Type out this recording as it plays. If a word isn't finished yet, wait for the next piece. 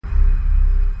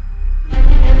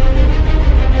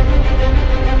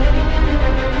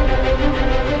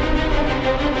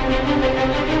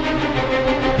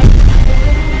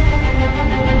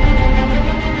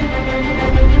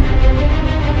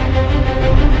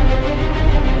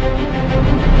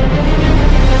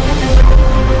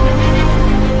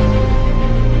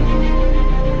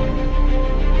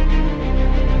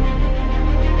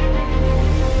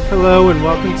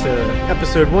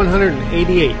episode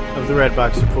 188 of the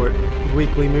Redbox Report, the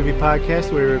weekly movie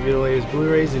podcast where we review the latest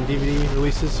Blu-rays and DVD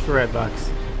releases for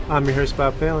Redbox. I'm your host,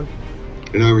 Bob Phelan.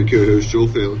 And I'm your co-host, Joel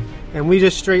Phelan. And we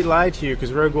just straight lied to you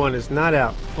because Rogue One is not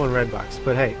out on Redbox.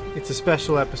 But hey, it's a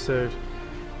special episode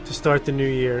to start the new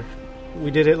year. We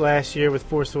did it last year with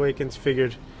Force Awakens.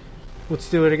 Figured,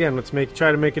 let's do it again. Let's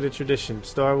try to make it a tradition.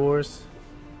 Star Wars,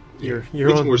 you're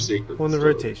on, more sacred on the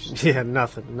rotation. Yeah,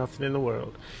 nothing in the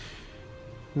world.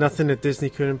 Nothing that Disney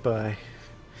couldn't buy.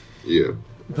 Yeah.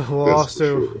 But we'll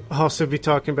also be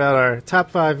talking about our top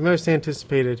 5 most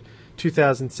anticipated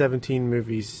 2017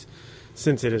 movies.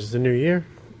 Since it is the new year,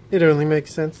 it only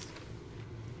makes sense.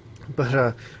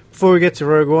 But before we get to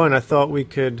Rogue One, I thought we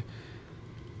could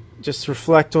just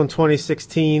reflect on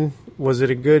 2016. Was it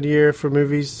a good year for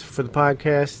movies for the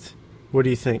podcast? What do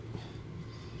you think?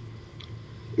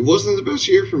 It wasn't the best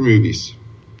year for movies.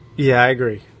 Yeah, I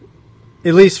agree.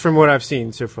 At least from what I've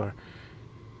seen so far.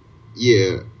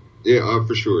 Yeah,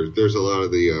 for sure. There's a lot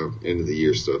of the end of the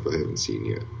year stuff I haven't seen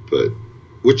yet, but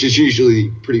which is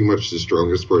usually pretty much the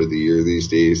strongest part of the year these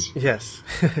days. Yes.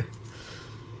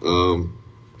 Yeah,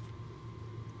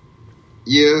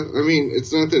 I mean,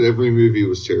 it's not that every movie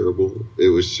was terrible. It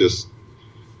was just,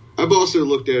 I've also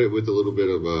looked at it with a little bit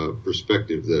of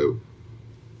perspective, though.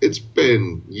 It's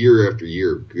been year after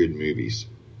year of good movies.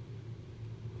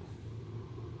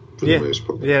 For the most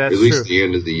part. Yeah, that's true. At least true. the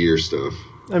end of the year stuff.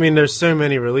 I mean, there's so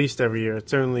many released every year.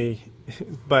 It's only,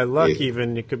 by luck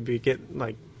even, you could be getting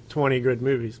like 20 good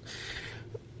movies.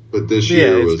 But this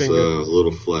year was a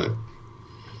little flat.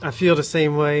 I feel the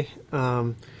same way.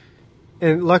 And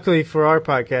luckily for our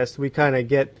podcast, we kind of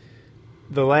get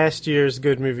the last year's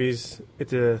good movies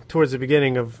towards the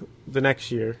beginning of the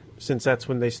next year, since that's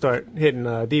when they start hitting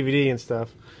DVD and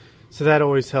stuff. So that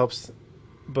always helps.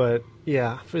 But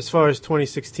yeah, as far as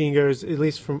 2016 goes, at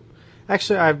least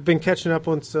actually I've been catching up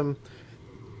on some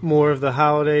more of the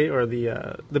holiday or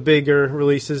the bigger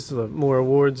releases, the more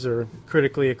awards or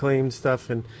critically acclaimed stuff,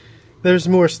 and there's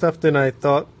more stuff than I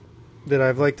thought that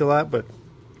I've liked a lot. But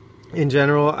in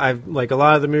general, I've like a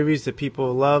lot of the movies that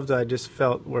people loved, I just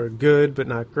felt were good but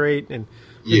not great, and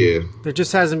there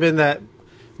just hasn't been that.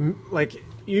 Like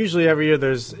usually every year,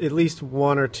 there's at least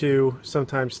 1 or 2,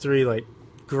 sometimes 3, like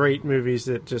great movies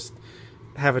that just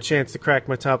have a chance to crack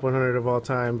my top 100 of all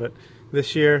time. But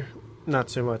this year, not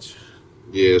so much.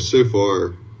 Yeah, so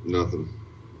far, nothing.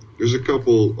 There's a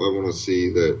couple I want to see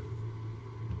that,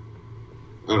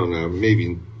 I don't know,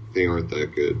 maybe they aren't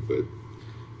that good, but...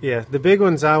 Yeah, the big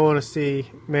ones I want to see,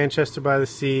 Manchester by the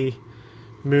Sea,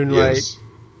 Moonlight,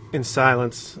 and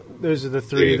Silence. Those are the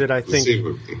 3 that I think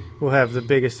will have the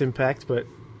biggest impact.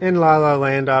 And La La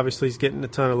Land, obviously, is getting a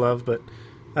ton of love, but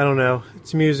I don't know.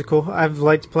 It's musical. I've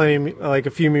liked playing like a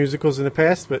few musicals in the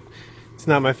past, but it's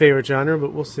not my favorite genre,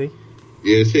 but we'll see.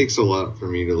 Yeah, it takes a lot for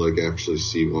me to like actually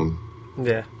see one.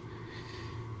 Yeah.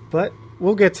 But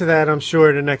we'll get to that, I'm sure,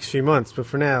 in the next few months. But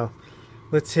for now,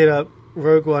 let's hit up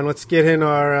Rogue One. Let's get in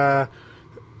our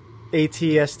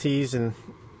ATSTs and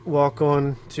walk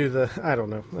on to the... I don't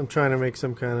know. I'm trying to make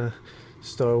some kind of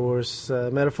Star Wars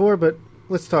metaphor, but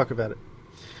let's talk about it.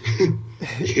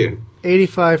 Yeah.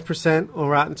 85% on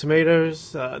Rotten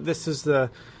Tomatoes. This is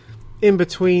the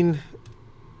in-between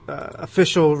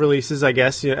official releases, I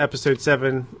guess. You know, Episode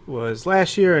 7 was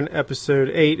last year, and Episode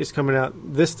 8 is coming out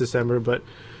this December. But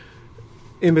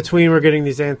in between, we're getting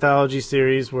these anthology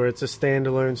series where it's a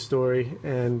standalone story.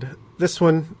 And this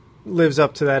one lives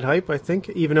up to that hype, I think,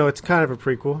 even though it's kind of a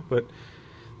prequel. But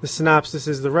the synopsis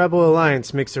is: the Rebel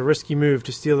Alliance makes a risky move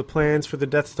to steal the plans for the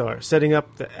Death Star, setting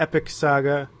up the epic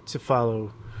saga to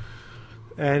follow.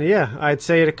 And yeah, I'd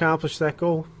say it accomplished that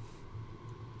goal.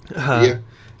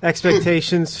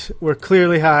 Expectations were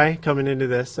clearly high coming into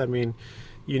this. I mean,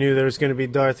 you knew there was going to be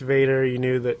Darth Vader. You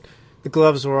knew that the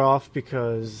gloves were off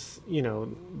because, you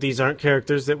know, these aren't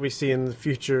characters that we see in the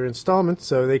future installments,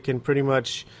 so they can pretty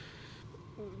much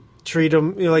treat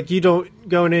them, you know, like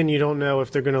going in, you don't know if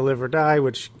they're going to live or die,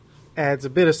 which adds a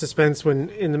bit of suspense when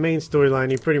in the main storyline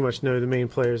you pretty much know the main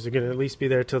players are going to at least be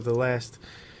there till the last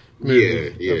movie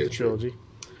of the trilogy.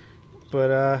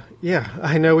 But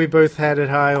I know we both had it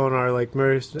high on our like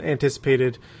most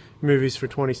anticipated movies for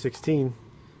 2016.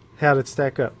 How did it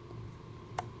stack up?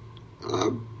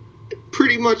 It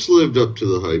pretty much lived up to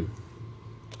the hype.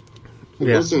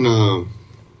 It wasn't.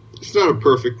 It's not a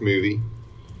perfect movie.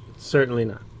 Certainly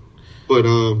not. But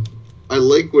I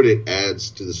like what it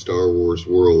adds to the Star Wars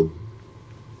world.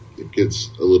 It gets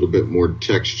a little bit more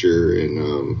texture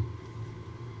and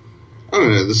I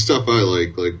don't know, the stuff I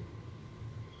like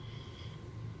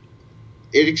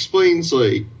it explains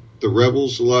like the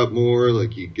rebels a lot more.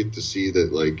 Like you get to see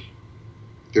that like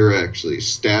they're actually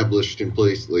established in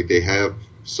place, like they have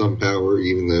some power,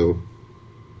 even though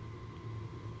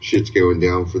shit's going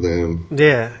down for them.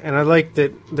 Yeah, and I like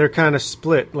that they're kind of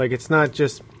split. Like, it's not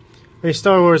just... I mean,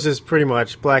 Star Wars is pretty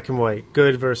much black and white,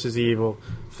 good versus evil,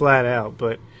 flat out.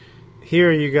 But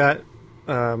here you got,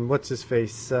 what's his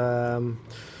face?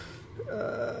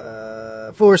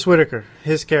 Forrest Whitaker.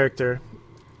 His character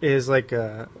is like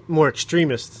a more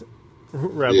extremist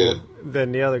rebel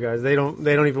than the other guys. They don't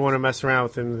even want to mess around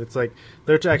with him. It's like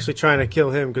they're actually trying to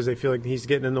kill him because they feel like he's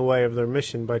getting in the way of their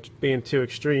mission by being too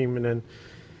extreme. And then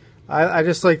I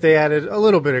just like they added a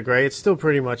little bit of gray. It's still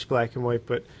pretty much black and white,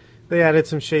 but they added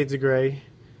some shades of gray.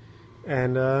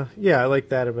 And I like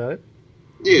that about it.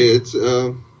 Yeah,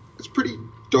 it's pretty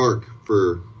dark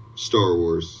for Star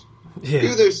Wars. Yeah.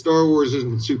 Even though Star Wars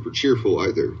isn't super cheerful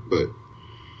either, but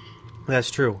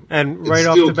that's true. And it's right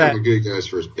off still the bat, kind of good guys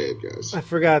versus bad guys. I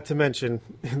forgot to mention,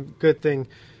 good thing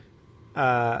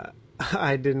I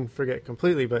didn't forget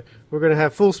completely, but we're going to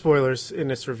have full spoilers in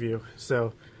this review.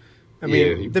 So, I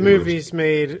mean, the movie's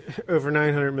made over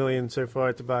 $900 million so far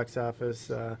at the box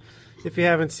office. If you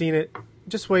haven't seen it,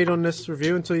 just wait on this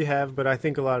review until you have, but I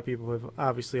think a lot of people have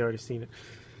obviously already seen it.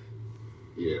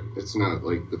 Yeah, it's not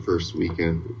like the first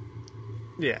weekend.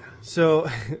 Yeah, so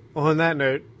on that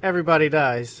note, everybody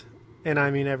dies, and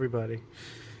I mean everybody.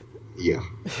 Yeah.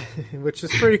 Which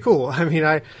is pretty cool. I mean,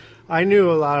 I knew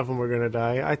a lot of them were going to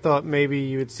die. I thought maybe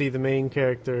you would see the main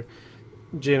character,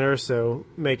 Jyn Erso,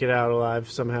 make it out alive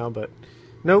somehow, but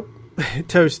nope,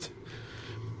 toast.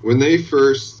 When they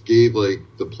first gave, like,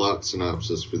 the plot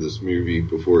synopsis for this movie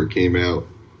before it came out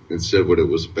and said what it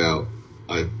was about,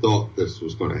 I thought this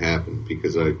was going to happen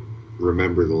because I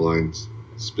remember the lines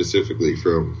specifically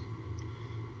from,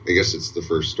 I guess it's the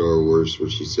first Star Wars,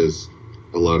 where she says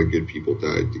a lot of good people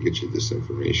died to get you this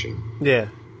information. Yeah,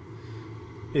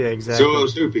 exactly. So I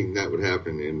was hoping that would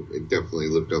happen, and it definitely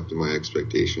lived up to my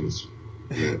expectations.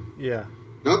 Yeah.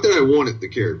 Not that I wanted the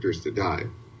characters to die.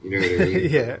 You know what I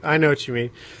mean? Yeah, I know what you mean.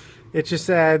 It just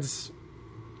adds...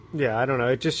 Yeah, I don't know.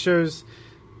 It just shows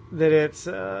that it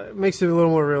makes it a little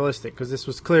more realistic, because this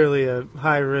was clearly a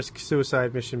high-risk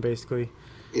suicide mission, basically.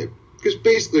 Yeah. Because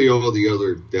basically all the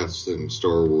other deaths in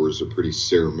Star Wars are pretty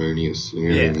ceremonious, you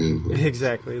know what I mean?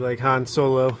 Exactly, like Han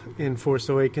Solo in Force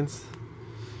Awakens.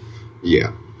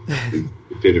 Yeah.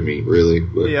 Epitome, really.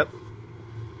 But. Yep.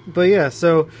 But yeah,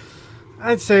 so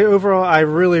I'd say overall I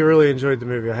really, really enjoyed the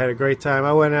movie. I had a great time.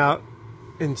 I went out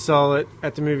and saw it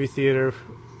at the movie theater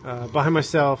by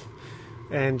myself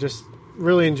and just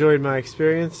really enjoyed my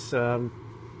experience. I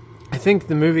think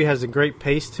the movie has a great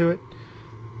pace to it.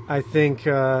 I think...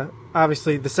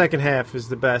 obviously, the second half is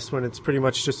the best when it's pretty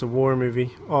much just a war movie,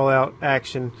 all-out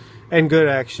action, and good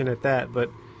action at that.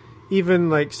 But even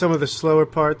like some of the slower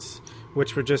parts,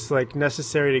 which were just like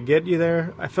necessary to get you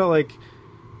there, I felt like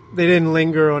they didn't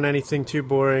linger on anything too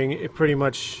boring. It pretty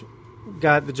much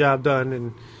got the job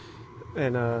done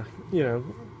and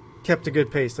kept a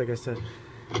good pace, like I said.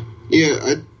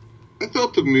 Yeah, I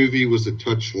thought the movie was a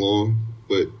touch long,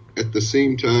 but at the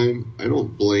same time, I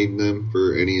don't blame them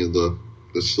for any of the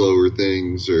slower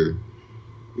things, or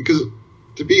because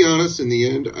to be honest, in the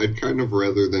end, I'd kind of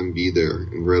rather them be there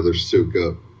and rather soak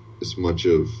up as much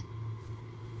of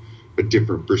a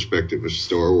different perspective of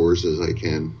Star Wars as I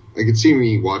can. I could see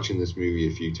me watching this movie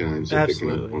a few times and picking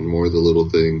up on more of the little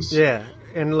things. Yeah,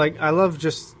 and like I love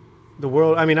just the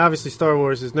world. I mean, obviously Star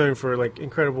Wars is known for like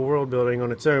incredible world building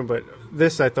on its own, but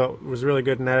this I thought was really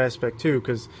good in that aspect too,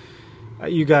 because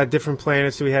you got different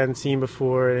planets we hadn't seen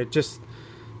before, and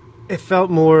it felt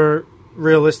more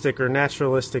realistic or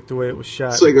naturalistic the way it was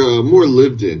shot. It's like more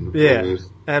lived in. Yeah,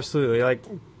 almost. Absolutely. Like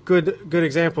good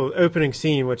example. Opening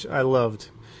scene, which I loved,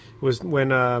 was when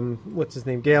what's his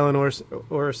name, Galen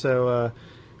Orso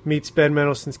meets Ben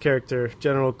Mendelsohn's character,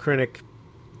 General Krennic,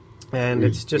 and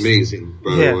it's just amazing.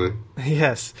 By the way,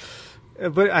 yes.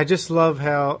 But I just love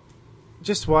how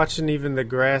just watching even the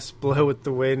grass blow with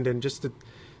the wind and just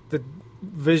the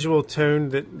visual tone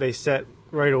that they set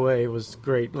right away was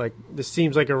great. Like, this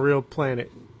seems like a real planet,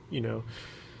 you know.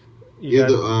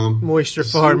 The moisture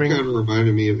farming kind of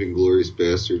reminded me of Inglourious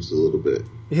Bastards a little bit.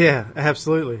 Yeah,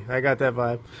 absolutely. I got that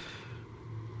vibe.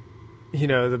 You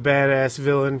know, the badass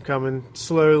villain coming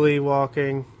slowly,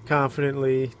 walking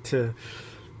confidently to...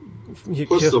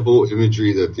 Plus the whole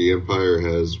imagery that the Empire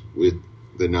has with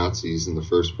the Nazis in the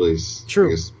first place. True. I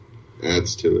guess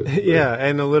adds to it. Yeah,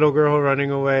 and the little girl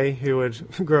running away who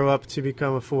would grow up to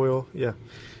become a foil. Yeah.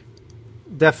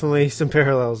 Definitely some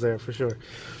parallels there for sure.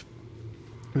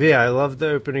 But yeah, I love the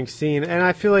opening scene, and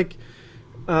I feel like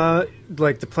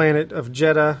the planet of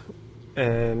Jeddah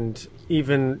and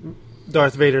even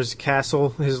Darth Vader's castle,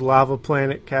 his lava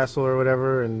planet castle or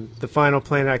whatever, and the final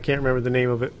planet, I can't remember the name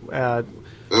of it.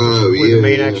 The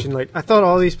main action, like, I thought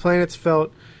all these planets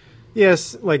felt,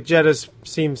 yes, like Jedda's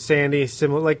seemed sandy,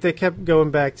 similar, like they kept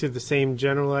going back to the same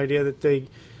general idea that they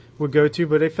would go to,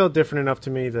 but it felt different enough to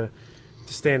me to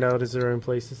stand out as their own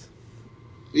places.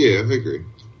 Yeah, I agree.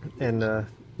 And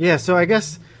so I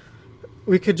guess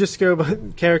we could just go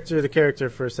character to character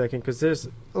for a second, because there's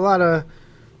a lot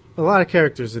of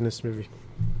characters in this movie.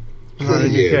 A lot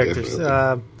of new characters.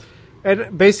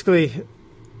 And basically,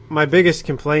 my biggest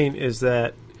complaint is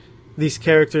that these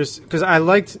characters, because I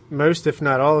liked most, if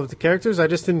not all, of the characters, I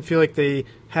just didn't feel like they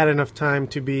had enough time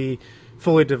to be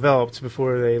fully developed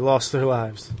before they lost their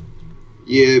lives.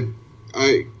 Yeah,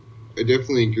 I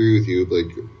definitely agree with you.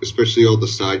 Like, especially all the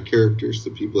side characters,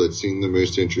 the people that seem the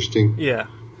most interesting. Yeah.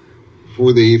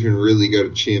 Before they even really got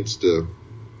a chance to,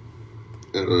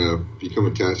 I don't know, become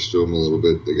attached to them a little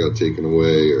bit, they got taken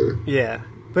away, or... Yeah.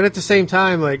 But at the same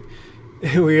time, like,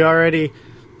 we already...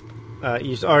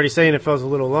 you're already saying it felt a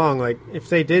little long. Like, if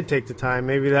they did take the time,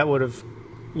 maybe that would have,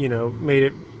 made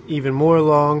it even more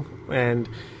long and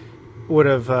would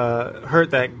have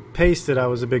hurt that pace that I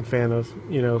was a big fan of.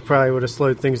 Probably would have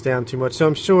slowed things down too much. So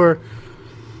I'm sure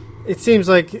it seems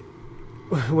like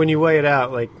when you weigh it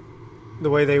out, like, the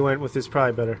way they went with is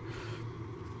probably better.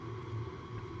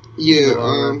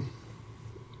 Yeah,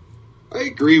 I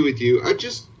agree with you. I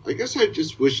guess I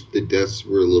just wish the deaths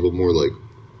were a little more like,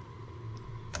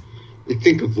 I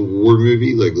think of a war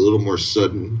movie, like a little more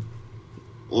sudden,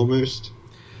 almost.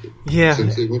 Yeah.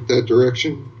 Since they went that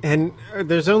direction. And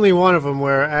there's only one of them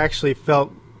where I actually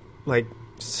felt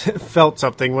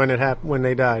something when it happened, when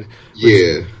they died.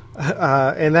 Yeah.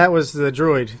 And that was the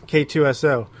droid,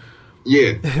 K2SO.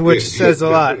 Yeah. Which says a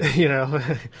lot,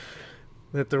 that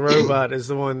the robot is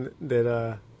the one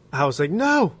that I was like,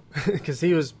 no! Because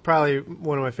he was probably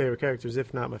one of my favorite characters,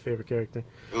 if not my favorite character.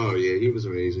 Oh, yeah, he was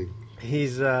amazing.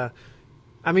 He's, they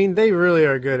really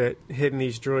are good at hitting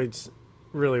these droids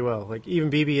really well. Like, even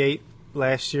BB-8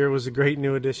 last year was a great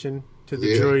new addition to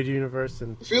the droid universe.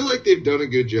 And I feel like they've done a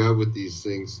good job with these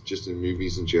things, just in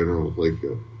movies in general. Like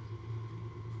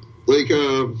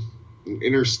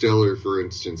Interstellar, for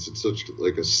instance. It's such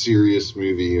like a serious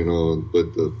movie,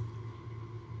 but the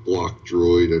block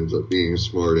droid ends up being a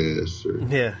smart ass.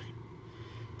 Yeah.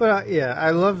 But,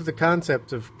 I love the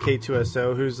concept of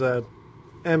K2SO, who's a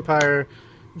Empire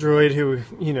droid who,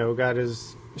 got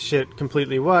his shit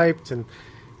completely wiped, and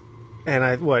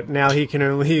now he can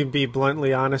only be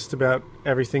bluntly honest about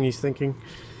everything he's thinking.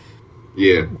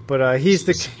 Yeah. But he's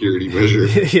the security measure.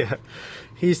 Yeah.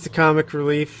 He's the comic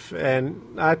relief,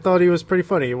 and I thought he was pretty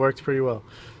funny. It worked pretty well.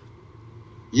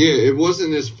 Yeah, it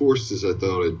wasn't as forced as I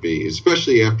thought it'd be,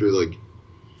 especially after, like,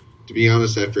 to be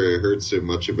honest, after I heard so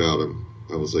much about him,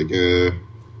 I was like,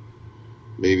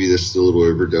 maybe this is a little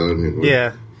overdone.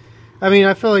 Yeah.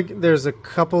 I feel like there's a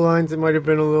couple lines that might have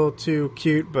been a little too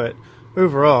cute, but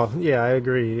overall, yeah, I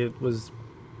agree. It was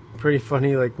pretty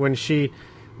funny. Like, when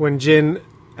Jin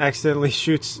accidentally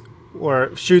shoots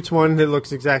one that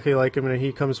looks exactly like him, and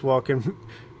he comes walking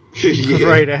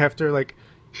right after, like,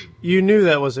 you knew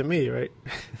that wasn't me, right?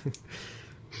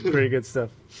 Pretty good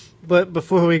stuff. But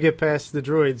before we get past the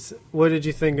droids, what did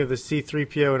you think of the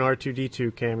C-3PO and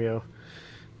R2-D2 cameo?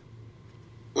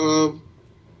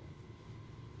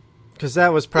 Because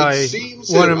that was probably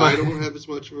one of my... I don't have as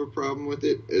much of a problem with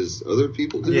it as other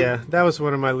people do. Yeah, that was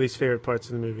one of my least favorite parts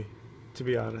of the movie, to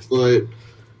be honest. But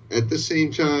at the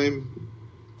same time,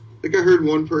 like, I heard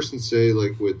one person say,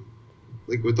 with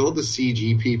all the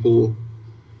CG people,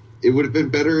 it would have been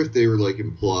better if they were, like,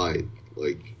 implied.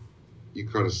 Like, you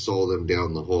kind of saw them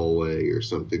down the hallway or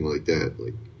something like that.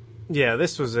 Like, yeah,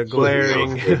 this was a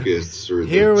glaring...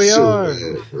 Here we are!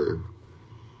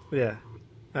 Yeah,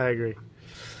 I agree.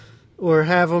 Or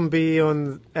have them be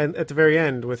at the very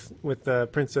end with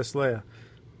Princess Leia.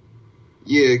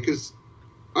 Yeah, because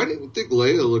I didn't think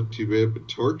Leia looked too bad, but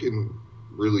Tarkin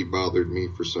really bothered me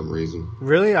for some reason.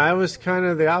 Really? I was kind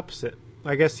of the opposite.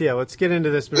 I guess, yeah, let's get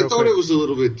into this real quick. I thought it was a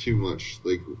little bit too much.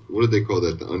 Like, what do they call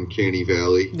that? The uncanny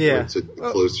valley? Yeah. It's the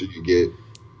closer you get.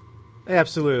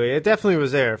 Absolutely. It definitely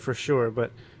was there, for sure.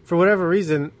 But for whatever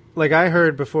reason, like, I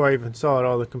heard before I even saw it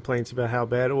all the complaints about how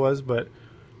bad it was, but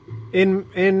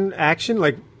in action,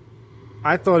 like,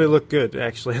 I thought it looked good,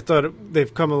 actually. I thought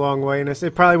they've come a long way in this.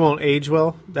 It probably won't age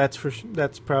well. That's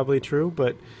probably true,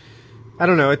 but I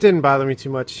don't know. It didn't bother me too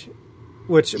much,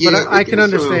 but I can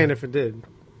understand if it did.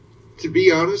 To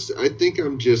be honest, I think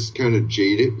I'm just kind of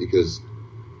jaded because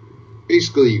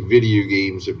basically video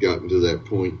games have gotten to that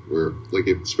point where, like,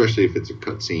 especially if it's a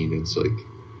cutscene, it's like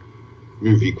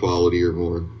movie quality or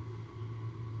more.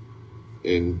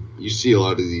 and you see a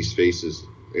lot of these faces,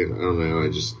 and I don't know,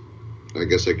 I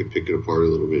guess I could pick it apart a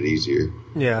little bit easier.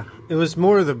 Yeah, it was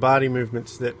more of the body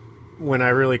movements that when I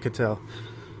really could tell.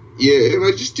 Yeah, and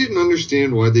I just didn't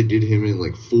understand why they did him in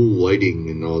like full lighting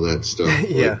and all that stuff.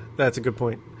 Yeah, that's a good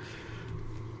point.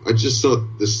 I just thought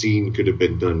the scene could have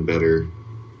been done better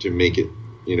to make it,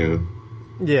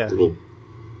 Yeah. little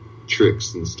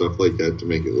tricks and stuff like that to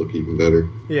make it look even better.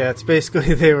 Yeah, it's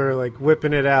basically they were like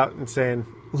whipping it out and saying,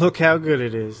 look how good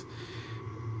it is.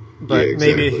 But Yeah,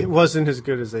 exactly. maybe it wasn't as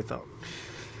good as they thought.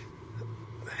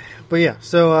 But yeah,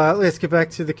 so let's get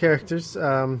back to the characters.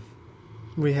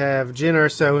 We have Jyn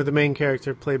Erso, the main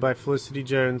character, played by Felicity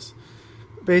Jones.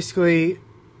 Basically,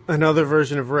 another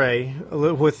version of Rey,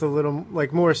 with a little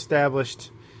like more established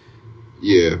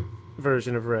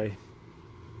version of Rey.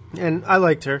 And I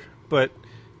liked her, but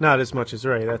not as much as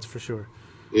Rey, that's for sure.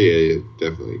 Yeah,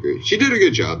 definitely agree. She did a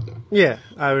good job, though. Yeah,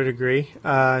 I would agree.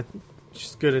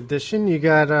 She's a good addition. You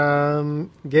got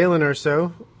Galen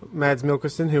Erso, Mads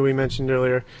Mikkelsen, who we mentioned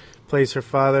earlier, plays her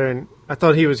father, and I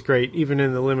thought he was great, even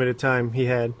in the limited time he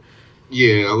had.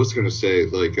 Yeah, I was going to say,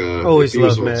 like, always if he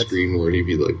was loved on Mads. screen more, he'd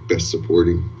be, like, best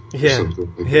supporting or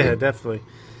something like Yeah, that. definitely.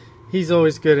 He's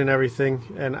always good in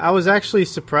everything, and I was actually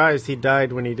surprised he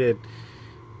died when he did.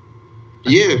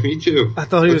 Yeah, me too. I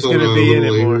thought he was going to be in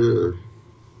it more. Or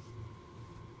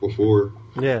before.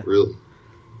 Yeah. Really.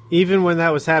 Even when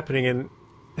that was happening,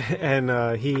 and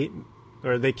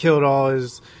they killed all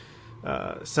his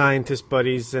scientist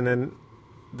buddies, and then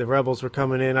the rebels were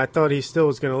coming in, I thought he still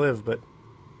was going to live.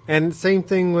 And same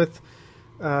thing with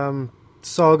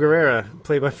Saul Guerrero,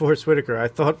 played by Forrest Whitaker. I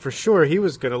thought for sure he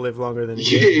was going to live longer than he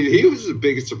did. He was the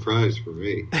biggest surprise for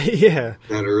me. Yeah.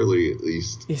 That early, at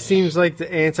least. He seems like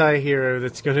the anti-hero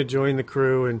that's going to join the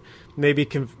crew and maybe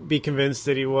be convinced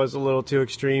that he was a little too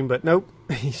extreme, but nope.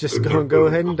 He's just going to go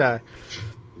ahead and die.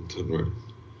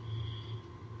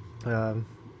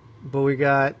 But we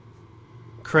got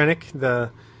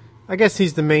Krennic, I guess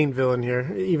he's the main villain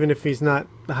here, even if he's not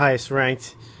the highest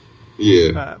ranked.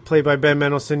 Yeah. Played by Ben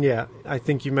Mendelsohn. Yeah, I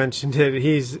think you mentioned it.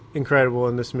 He's incredible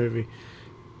in this movie.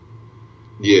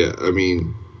 Yeah, I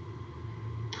mean,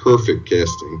 perfect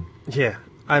casting. Yeah.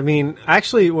 I mean,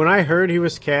 actually, when I heard he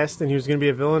was cast and he was going to be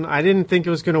a villain, I didn't think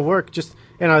it was going to work.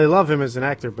 And I love him as an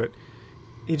actor, but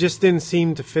he just didn't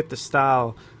seem to fit the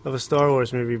style of a Star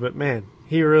Wars movie. But man,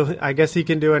 I guess he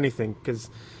can do anything, because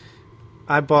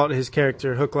I bought his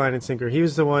character hook, line, and sinker. He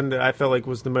was the one that I felt like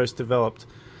was the most developed.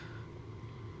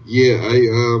 Yeah,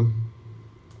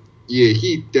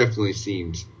 he definitely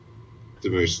seemed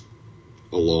the most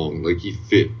along. Like, he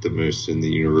fit the most in the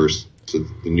universe to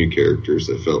the new characters,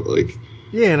 I felt like.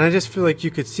 Yeah, and I just feel like you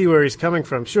could see where he's coming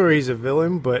from. Sure, he's a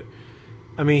villain, but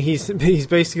I mean, he's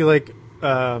basically like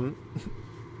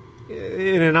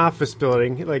in an office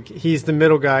building. Like, he's the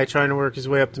middle guy trying to work his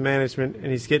way up to management, and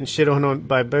he's getting shit on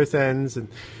by both ends, and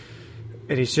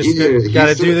he's just got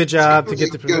to do the job to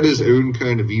get the promotion. He's got his own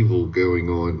kind of evil going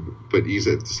on, but he's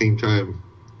at the same time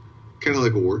kind of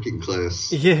like a working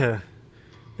class. Yeah,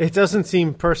 it doesn't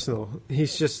seem personal.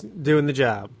 He's just doing the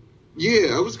job.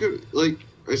 Yeah, I was gonna, like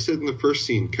I said in the first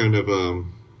scene, kind of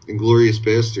Inglourious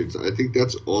Bastards. I think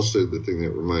that's also the thing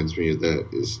that reminds me of that,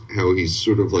 is how he's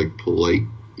sort of like polite,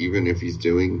 even if he's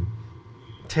doing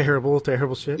terrible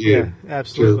shit. Yeah,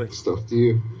 absolutely. Stuff to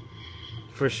you.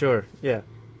 For sure, yeah.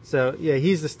 So, yeah,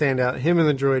 he's the standout. Him and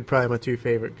the droid, probably my two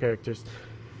favorite characters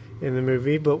in the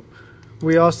movie. But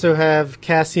we also have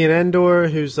Cassian Andor,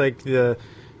 who's like the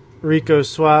Rico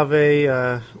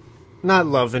Suave, not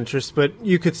love interest, but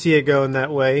you could see it going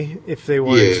that way if they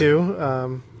wanted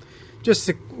to. Just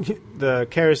the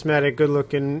charismatic,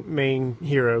 good-looking main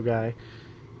hero guy.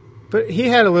 But he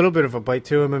had a little bit of a bite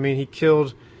to him. I mean, he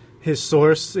killed his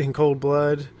source in cold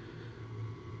blood.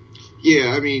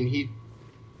 Yeah, I mean,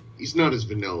 he's not as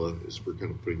vanilla as we're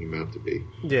kind of putting him out to be.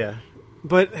 Yeah,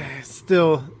 but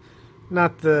still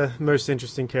not the most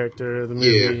interesting character of the movie.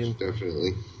 Yeah,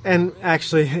 definitely. And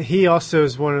actually, he also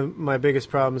is one of my biggest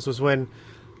problems, was when,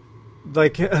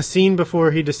 like, a scene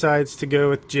before he decides to go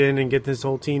with Jyn and get this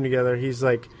whole team together, he's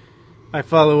like, I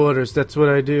follow orders, that's what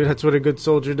I do, that's what a good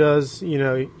soldier does,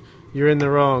 you're in the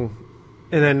wrong.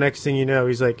 And then next thing you know,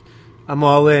 he's like, I'm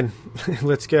all in,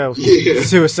 let's go. Yeah.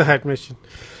 Suicide mission.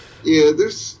 Yeah,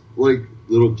 there's like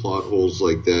little plot holes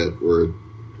like that where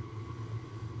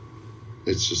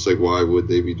it's just like, why would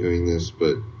they be doing this?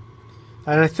 But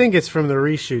and I think it's from the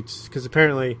reshoots, because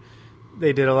apparently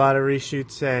they did a lot of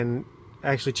reshoots and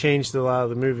actually changed a lot of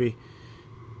the movie,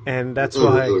 and that's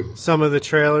why really? Some of the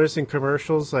trailers and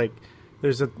commercials, like,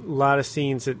 there's a lot of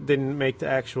scenes that didn't make the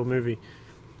actual movie.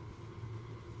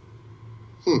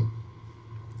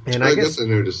 And I guess I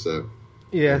noticed that.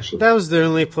 Yeah, actually. that was the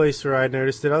only place where I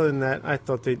noticed it. Other than that, I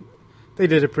thought they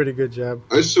did a pretty good job.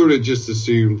 I sort of just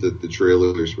assumed that the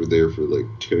trailers were there for like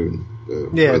tone,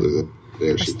 Yeah, rather than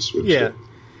they actually switched yeah. it.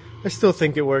 I still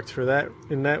think it worked for that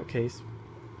in that case.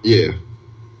 Yeah.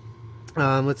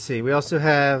 Let's see. We also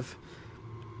have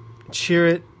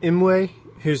Chirrut Imwe,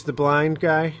 who's the blind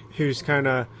guy, who's kind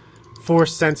of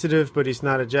force sensitive, but he's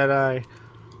not a Jedi.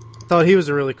 Thought he was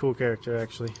a really cool character,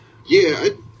 actually. Yeah,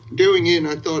 going in,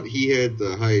 I thought he had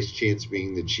the highest chance of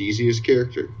being the cheesiest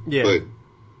character. Yeah. But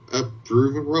I've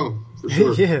proven wrong, for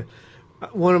sure. Yeah.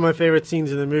 One of my favorite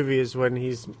scenes in the movie is when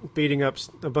he's beating up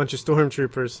a bunch of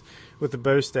stormtroopers with a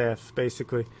bow staff,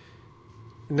 basically.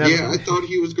 Yeah, I thought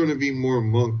he was going to be more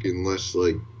monk and less,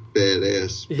 like,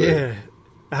 badass. But Yeah.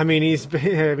 I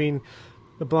mean,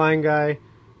 the blind guy.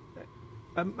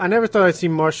 I never thought I'd see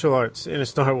martial arts in a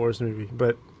Star Wars movie,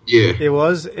 but yeah. it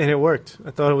was, and it worked.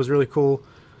 I thought it was really cool.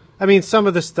 I mean, some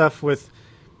of the stuff with,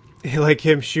 like,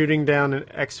 him shooting down an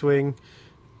X-Wing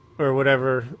or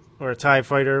whatever, or a TIE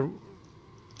fighter,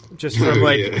 just from,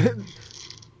 like, Yeah.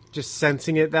 just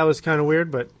sensing it, that was kind of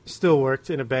weird, but still worked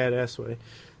in a badass way.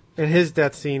 And his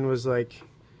death scene was, like,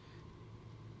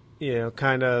 you know,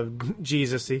 kind of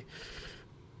Jesus-y.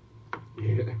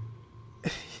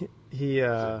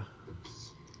 Yeah.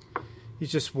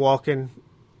 He's just walking.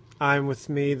 I'm with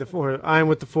me, I'm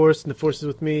with the Force, and the Force is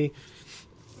with me.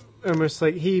 Almost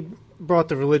like he brought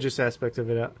the religious aspect of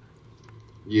it out.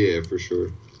 Yeah, for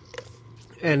sure.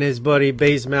 And his buddy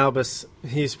Baze Malbus,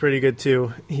 he's pretty good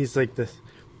too. He's like the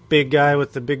big guy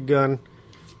with the big gun.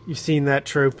 You've seen that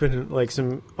trope in like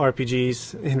some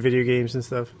RPGs and video games and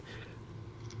stuff.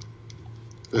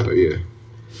 Oh, yeah.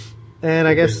 And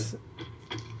I guess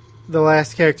the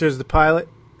last character is the pilot,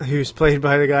 who's played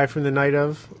by the guy from The Night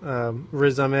of,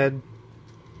 Riz Ahmed,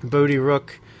 Bodhi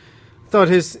Rook. Thought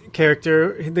his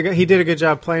character, he did a good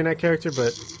job playing that character,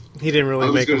 but he didn't really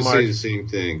make a mark. I was going to say the same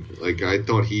thing. Like, I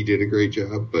thought he did a great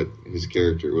job, but his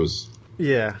character was...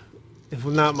 Yeah,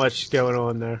 not much going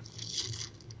on there.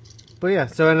 But yeah,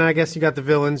 so and I guess you got the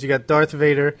villains. You got Darth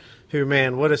Vader, who,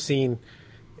 man, what a scene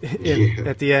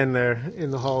at the end there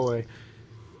in the hallway.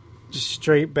 Just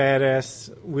straight badass,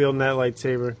 wielding that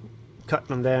lightsaber, cutting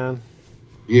them down.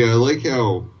 Yeah, I like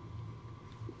how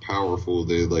powerful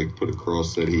they, like, put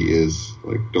across that he is.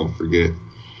 Like, don't forget,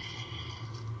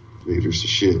 Vader's the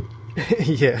shit.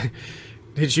 Yeah.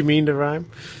 Did you mean to rhyme?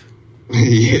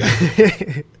 Yeah.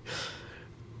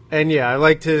 And yeah, I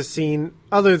liked his scene,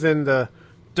 other than the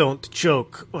don't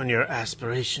choke on your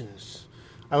aspirations.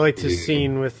 I liked his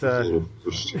scene with,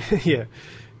 yeah,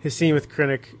 his scene with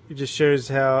Krennic. It just shows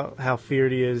how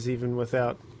feared he is, even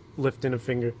without lifting a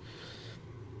finger.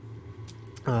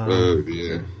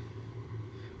 Yeah.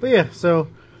 But yeah, so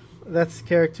that's the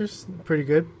characters. Pretty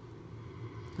good.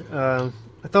 I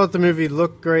thought the movie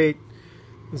looked great.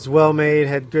 It was well made.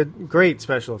 Had great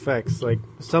special effects. Like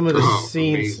some of the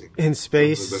scenes amazing. in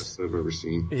space. Some of the best I've ever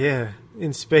seen. Yeah,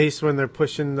 in space when they're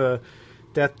pushing the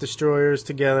Death Destroyers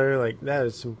together. Like that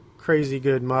is some crazy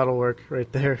good model work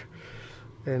right there.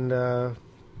 And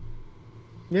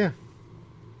yeah,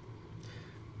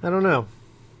 I don't know.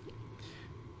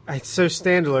 It's so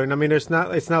standalone. I mean, it's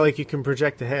not like you can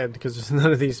project ahead because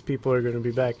none of these people are going to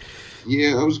be back.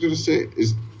 Yeah, I was going to say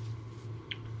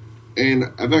and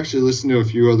I've actually listened to a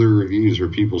few other reviews where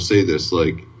people say this,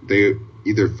 like they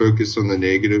either focus on the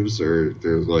negatives or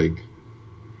they're like,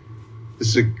 "This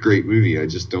is a great movie. I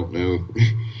just don't know."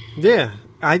 Yeah,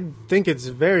 I think it's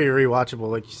very rewatchable.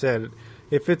 Like you said,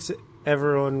 if it's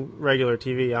ever on regular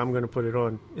TV, I'm going to put it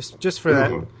on. It's just for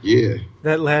that. Yeah.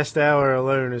 That last hour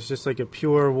alone is just like a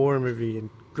pure war movie and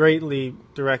greatly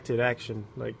directed action.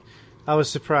 Like, I was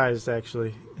surprised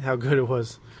actually how good it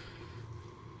was.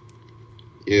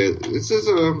 Yeah, this is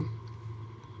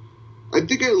I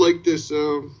think I like this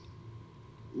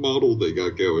model they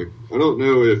got going. I don't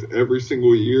know if every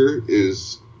single year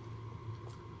is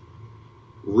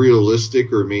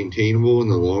realistic or maintainable in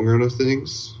the long run of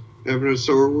things, having a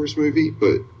Star Wars movie,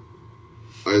 but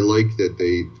I like that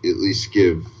they at least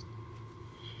give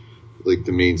like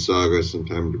the main saga some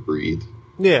time to breathe.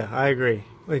 Yeah, I agree.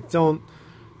 Like, don't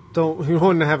we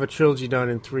want to have a trilogy done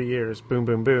in 3 years? Boom,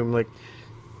 boom, boom. Like,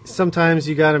 sometimes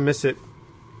you got to miss it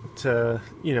to,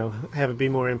 you know, have it be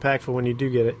more impactful when you do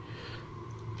get it.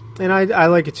 And I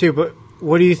like it too. But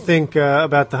what do you think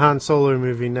about the Han Solo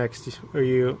movie next? Are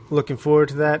you looking forward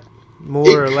to that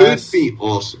more or less? It could be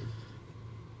awesome.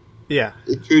 Yeah.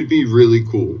 It could be really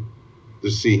cool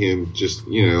to see him just,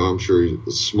 you know, I'm sure he's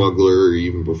a smuggler or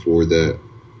even before that.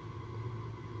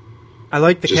 I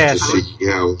like the casting. Just to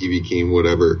see how he became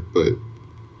whatever, but...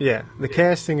 Yeah, the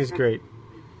casting is great.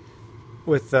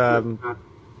 With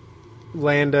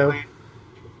Lando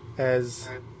as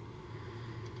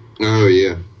Oh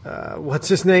yeah. what's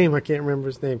his name? I can't remember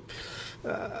his name.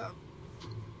 I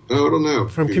don't know.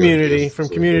 From Who Community, got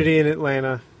cast? in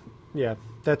Atlanta. Yeah,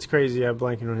 that's crazy. I'm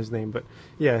blanking on his name, but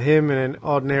yeah, him and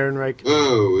Alden Ehrenreich.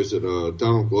 Oh, is it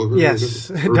Donald Glover?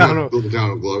 Yes, Or Donald. not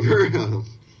Donald Glover.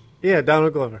 Yeah,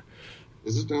 Donald Glover.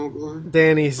 Is it Donald Glover?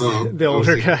 Danny's the I was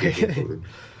older thinking guy. Glover.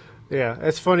 Yeah,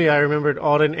 it's funny. I remembered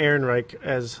Alden Ehrenreich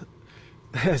as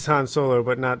Han Solo,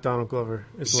 but not Donald Glover.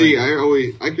 See,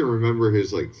 I can remember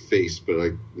his like face, but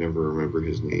I never remember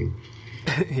his name.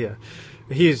 Yeah,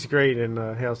 he's great in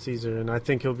Hail Caesar, and I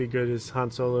think he'll be good as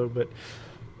Han Solo. But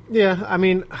yeah, I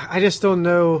mean, I just don't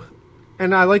know.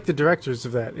 And I like the directors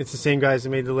of that. It's the same guys that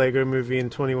made the Lego Movie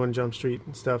and 21 Jump Street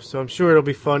and stuff. So I'm sure it'll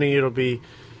be funny.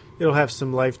 It'll have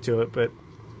some life to it. But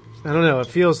I don't know. It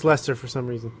feels lesser for some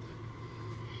reason.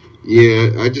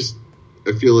 Yeah,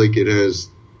 I feel like it has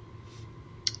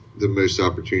the most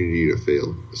opportunity to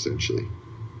fail, essentially.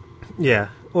 Yeah,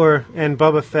 and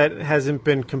Boba Fett hasn't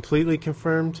been completely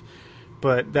confirmed,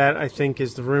 but that I think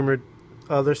is the rumored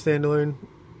other standalone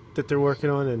that they're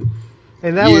working on,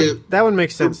 and that one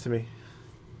makes sense to me.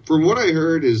 From what I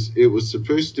heard, is it was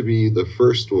supposed to be the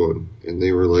first one, and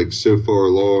they were like so far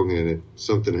along, and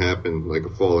something happened, like a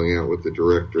falling out with the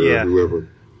director or whoever.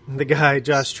 The guy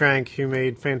Josh Trank, who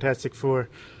made Fantastic Four,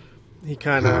 he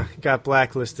kind of got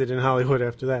blacklisted in Hollywood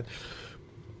after that.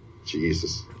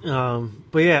 Jesus.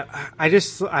 But yeah, I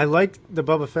like the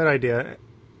Boba Fett idea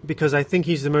because I think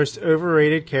he's the most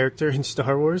overrated character in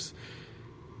Star Wars.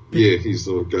 Yeah, he's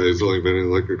the guy who's only been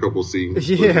in like a couple scenes.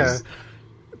 Yeah.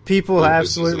 People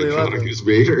absolutely love him. As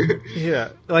Vader. Yeah,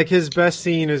 like his best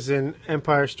scene is in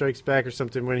Empire Strikes Back or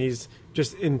something when he's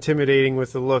just intimidating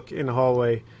with a look in the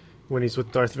hallway when he's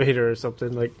with Darth Vader or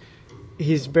something. Like,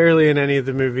 he's barely in any of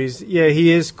the movies. Yeah,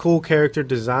 he is cool character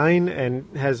design and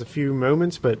has a few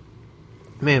moments, but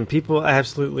man, people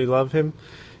absolutely love him.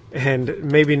 And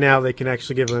maybe now they can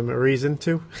actually give him a reason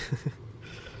to.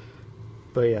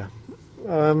 But yeah.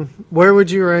 Where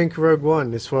would you rank Rogue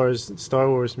One as far as Star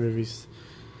Wars movies?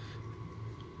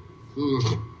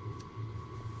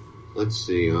 Let's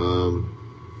see.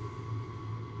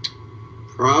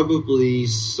 Probably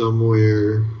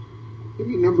somewhere,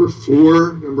 maybe number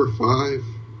 4, number 5.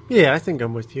 Yeah, I think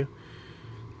I'm with you.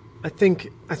 I think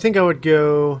I would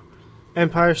go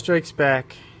Empire Strikes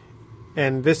Back,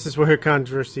 and this is where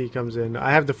controversy comes in.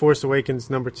 I have The Force Awakens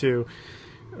number 2,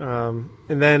 and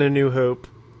then A New Hope,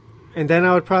 and then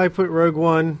I would probably put Rogue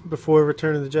One before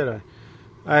Return of the Jedi.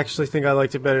 I actually think I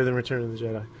liked it better than Return of the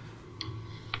Jedi.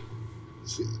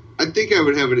 I think I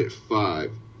would have it at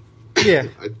 5. Yeah,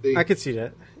 I could see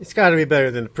that. It's got to be better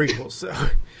than the prequels. So, at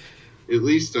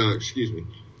least, at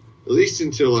least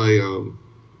until I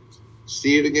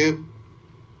see it again.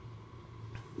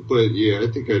 But yeah, I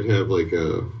think I'd have like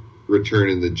a Return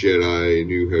of the Jedi,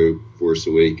 New Hope, Force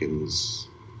Awakens,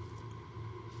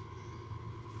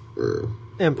 or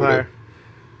Empire,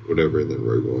 whatever, and then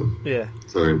Rogue One. Yeah.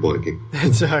 Sorry, I'm blanking.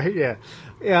 Sorry, yeah.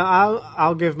 Yeah,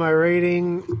 I'll give my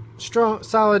rating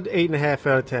solid 8.5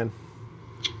 out of 10.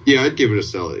 Yeah, I'd give it a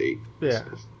solid 8. Yeah,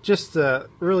 just a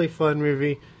really fun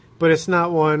movie, but it's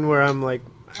not one where I'm like,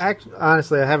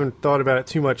 honestly, I haven't thought about it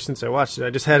too much since I watched it.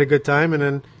 I just had a good time and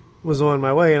then was on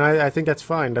my way, and I think that's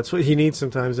fine. That's what he needs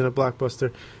sometimes in a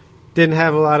blockbuster. Didn't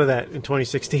have a lot of that in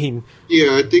 2016.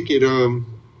 Yeah, I think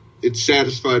it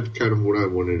satisfied kind of what I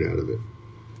wanted out of it.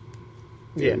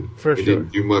 Yeah, for sure. It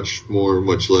didn't do much more,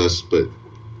 much less, but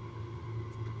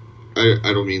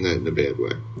I don't mean that in a bad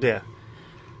way. Yeah.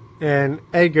 And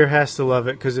Edgar has to love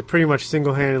it because it pretty much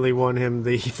single-handedly won him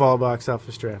the fall box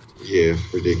office draft. Yeah,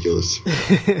 ridiculous.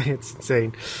 It's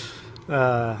insane.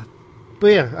 But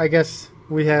yeah, I guess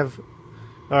we have...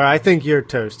 Or I think you're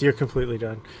toast. You're completely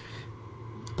done.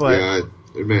 But yeah,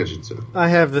 I imagine so. I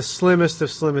have the slimmest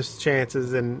of slimmest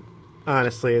chances, and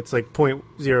honestly, it's like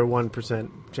 0.01%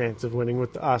 chance of winning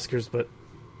with the Oscars, but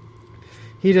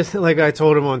he just, like I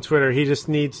told him on Twitter, he just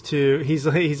needs to... He's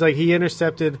like he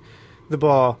intercepted the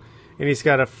ball, and he's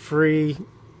got a free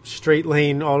straight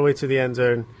lane all the way to the end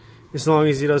zone. As long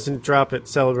as he doesn't drop it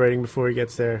celebrating before he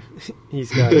gets there,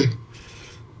 he's got it.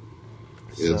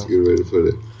 Yeah, that's a good way to put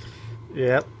it.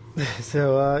 Yep.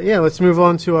 So, let's move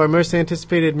on to our most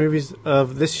anticipated movies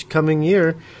of this coming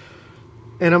year.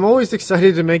 And I'm always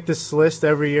excited to make this list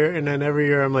every year, and then every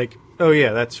year I'm like, oh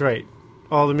yeah, that's right.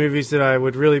 All the movies that I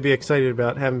would really be excited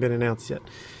about haven't been announced yet.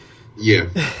 Yeah,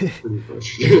 pretty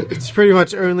much. It's pretty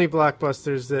much only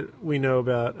blockbusters that we know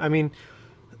about. I mean,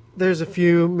 there's a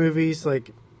few movies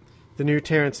like the new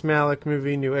Terrence Malick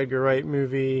movie, new Edgar Wright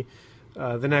movie,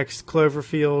 the next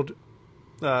Cloverfield,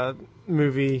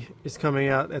 movie is coming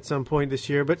out at some point this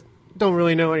year, but don't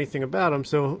really know anything about him,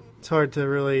 so it's hard to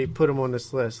really put him on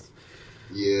this list.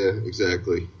 Yeah,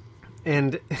 exactly.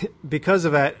 And because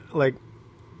of that, like,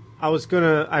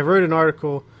 I wrote an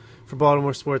article for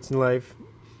Baltimore Sports and Life.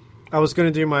 I was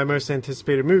going to do my most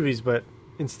anticipated movies, but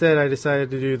instead I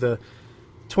decided to do the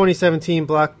 2017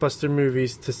 blockbuster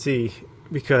movies to see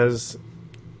because,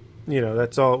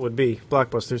 that's all it would be,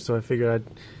 blockbusters, so I figured I'd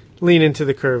lean into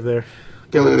the curve there.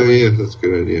 Yeah, that's a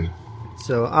good idea.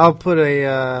 So I'll put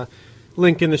a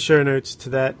link in the show notes to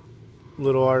that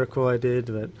little article I did,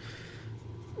 but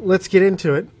let's get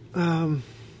into it.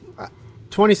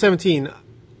 2017,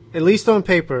 at least on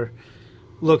paper,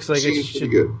 looks like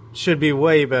it should be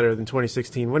way better than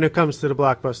 2016 when it comes to the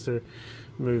blockbuster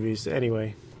movies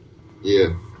anyway.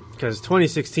 Yeah. Because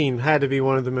 2016 had to be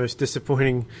one of the most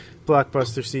disappointing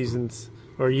blockbuster seasons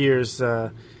or years.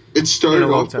 It started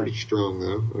off pretty strong,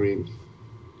 though. I mean,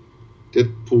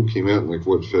 Deadpool came out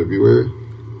in, February?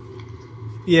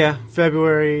 Yeah,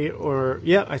 February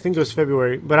I think it was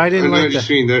February. But I didn't like that. I just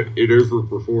mean that it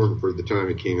overperformed for the time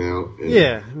it came out.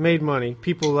 Yeah, made money.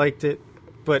 People liked it.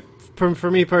 But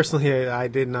for me personally, I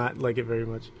did not like it very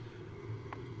much.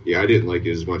 Yeah, I didn't like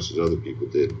it as much as other people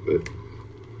did.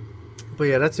 But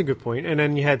yeah, that's a good point. And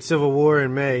then you had Civil War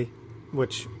in May,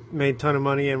 which made a ton of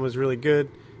money and was really good.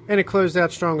 And it closed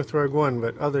out strong with Rogue One.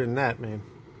 But other than that, man.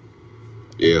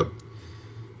 Yeah.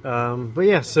 But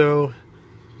yeah, so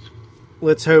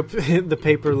let's hope the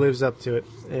paper lives up to it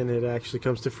and it actually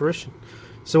comes to fruition.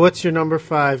 So what's your number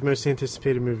 5 most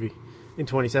anticipated movie in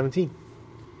 2017?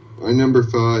 My number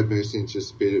 5 most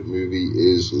anticipated movie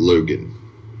is Logan.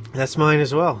 That's mine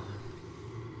as well.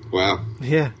 Wow.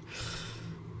 Yeah.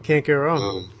 Can't go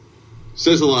wrong.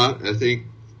 Says a lot, I think,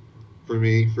 for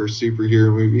me, for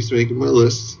superhero movies making my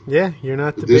list. Yeah, you're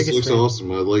not the biggest fan. This looks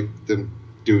awesome. I like them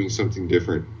doing something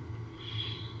different.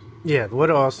 Yeah, what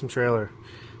an awesome trailer.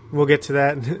 We'll get to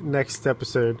that next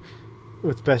episode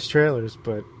with best trailers,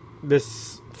 but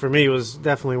this, for me, was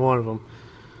definitely one of them.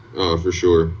 Oh, for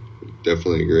sure.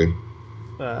 Definitely agree.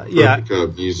 Yeah.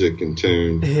 Music and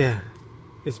tone. Yeah.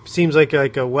 It seems like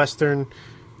a Western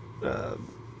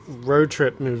road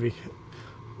trip movie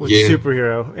with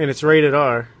superhero, and it's rated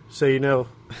R, so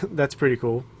that's pretty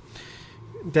cool.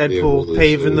 Deadpool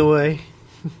paving the way.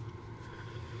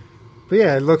 But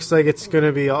yeah, it looks like it's going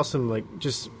to be awesome. Like,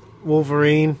 just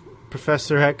Wolverine,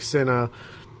 Professor X, and a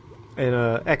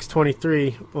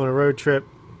X-23 on a road trip,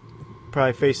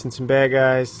 probably facing some bad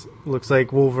guys. Looks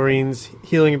like Wolverine's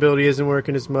healing ability isn't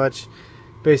working as much.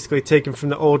 Basically taken from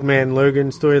the Old Man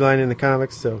Logan storyline in the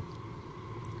comics, so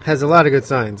has a lot of good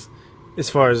signs as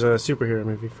far as a superhero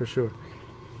movie, for sure.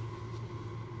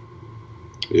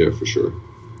 Yeah, for sure.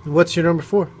 What's your number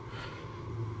 4?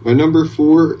 My number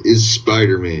 4 is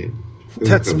Spider-Man.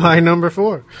 That's my number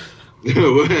 4.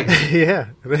 No way. Yeah,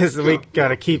 we got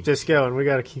to keep this going.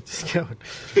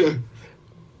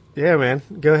 Yeah, man.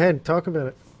 Go ahead. Talk about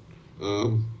it.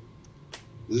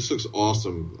 This looks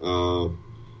awesome.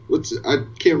 I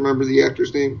can't remember the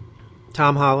actor's name.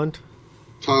 Tom Holland.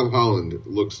 Tom Holland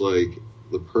looks like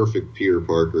the perfect Peter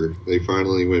Parker. They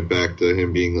finally went back to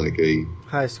him being like a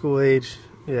high school age.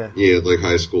 Yeah. Yeah, like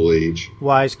high school age.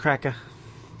 Wisecracker.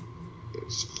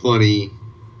 It's funny.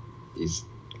 He's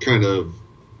kind of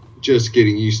just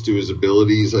getting used to his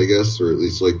abilities, I guess, or at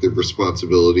least like the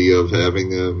responsibility of having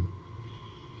them.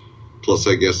 Plus,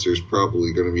 I guess there's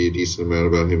probably going to be a decent amount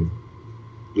about him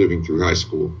living through high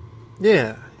school.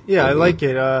 Yeah, I like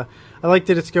it. I like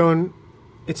that it's doing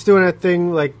that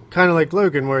thing kind of like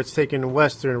Logan, where it's taking a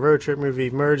Western road trip movie,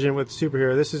 merging with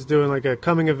superhero. This is doing like a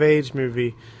coming of age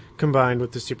movie combined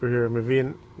with the superhero movie,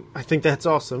 and I think that's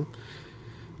awesome.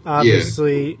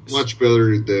 Obviously, much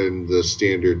better than the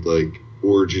standard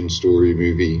origin story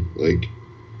movie.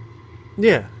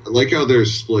 I like how they're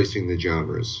splicing the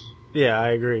genres. Yeah, I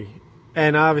agree.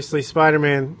 And obviously,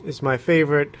 Spider-Man is my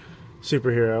favorite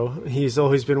superhero. He's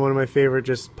always been one of my favorite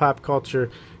just pop culture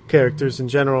characters in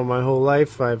general my whole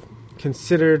life. I've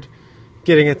considered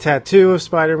getting a tattoo of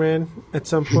Spider-Man at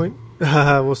some point.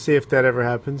 We'll see if that ever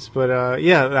happens. But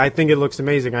I think it looks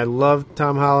amazing. I love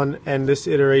Tom Holland and this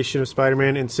iteration of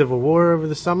Spider-Man in Civil War over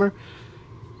the summer.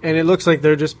 And it looks like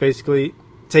they're just basically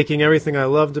taking everything I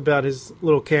loved about his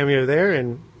little cameo there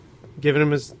and giving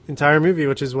him his entire movie,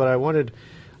 which is what I wanted.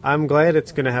 I'm glad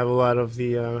it's going to have a lot of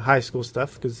the high school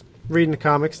stuff, because reading the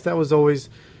comics, that was always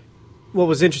what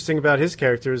was interesting about his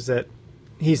character, is that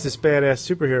he's this badass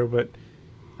superhero, but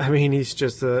I mean, he's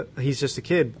just a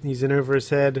kid. He's in over his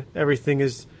head. Everything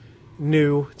is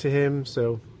new to him,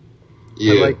 so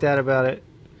I like that about it.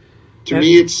 To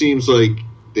me, it seems like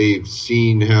they've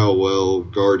seen how well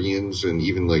Guardians and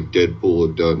even like Deadpool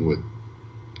have done with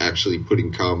actually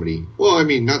putting comedy. Well, I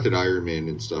mean, not that Iron Man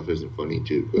and stuff isn't funny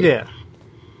too, but yeah.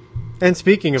 And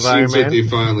speaking of Iron seems Man, like they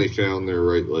finally found their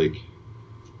right like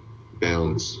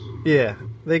balance. yeah,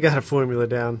 they got a formula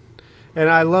down, and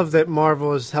I love that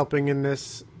Marvel is helping in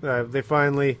this. They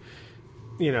finally,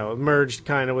 merged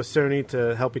kind of with Sony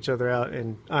to help each other out,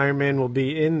 and Iron Man will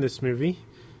be in this movie.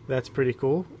 That's pretty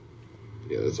cool.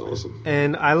 Yeah, that's awesome.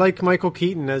 And I like Michael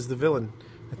Keaton as the villain.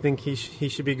 I think he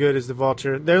should be good as the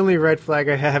Vulture. The only red flag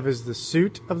I have is the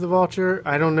suit of the Vulture.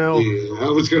 I don't know. Yeah, I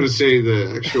was going to say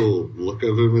the actual look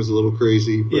of him is a little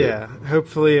crazy. But yeah,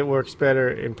 hopefully it works better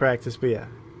in practice. But yeah,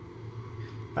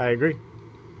 I agree.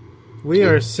 We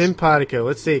are simpatico.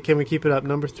 Let's see. Can we keep it up?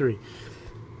 Number 3.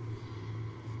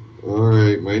 All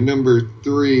right, my number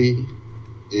 3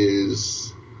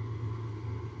 is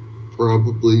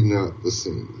probably not the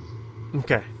same.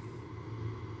 Okay.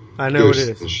 I know what it Ghost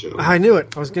in the is. Shell. I knew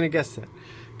it. I was going to guess that.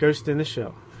 Ghost in the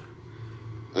Shell.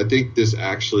 I think this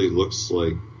actually looks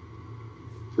like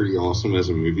pretty awesome as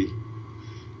a movie.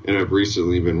 And I've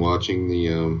recently been watching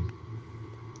the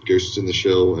Ghost in the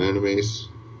Shell animes.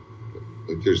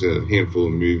 Like there's a handful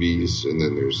of movies and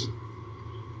then there's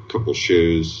a couple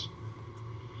shows.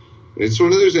 And it's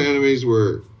one of those animes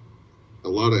where a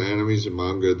lot of animes and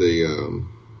manga, they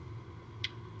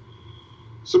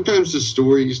sometimes the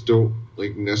stories don't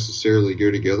like necessarily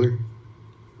go together.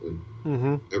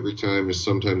 Like, every time is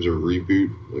sometimes a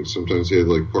reboot. Like sometimes they have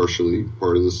like partially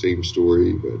part of the same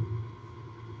story, but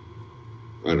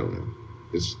I don't know.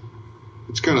 It's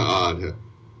kind of odd.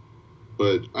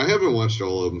 But I haven't watched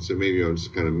all of them, so maybe I'm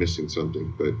just kind of missing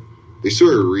something. But they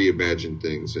sort of reimagine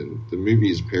things, and the movie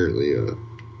is apparently a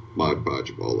mod podge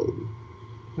of all of them.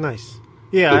 Nice.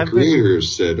 Yeah, the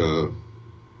creators said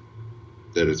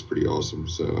that it's pretty awesome.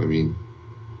 So I mean,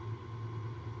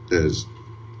 that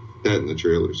in the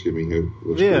trailers give me hope.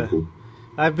 Looks pretty cool.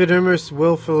 I've been almost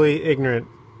willfully ignorant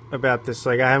about this.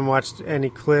 Like I haven't watched any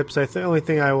clips. The only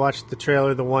thing I watched the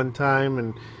trailer the one time,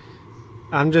 and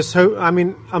I'm just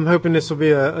I'm hoping this will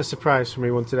be a surprise for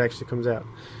me once it actually comes out.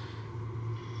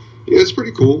 Yeah, it's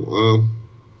pretty cool.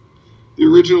 The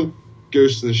original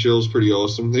Ghost in the Shell is pretty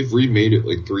awesome. They've remade it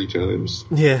like 3 times.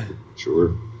 Yeah,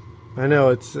 sure. I know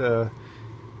it's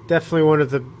definitely one of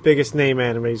the biggest name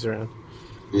animes around.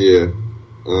 Yeah,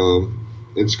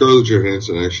 and Scarlett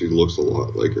Johansson actually looks a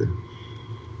lot like her.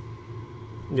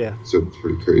 Yeah, so it's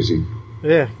pretty crazy.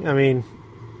 Yeah, I mean,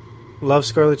 love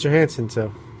Scarlett Johansson,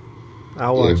 so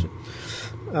I'll watch it.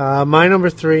 My number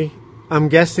 3, I'm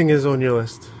guessing, is on your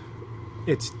list.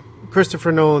 It's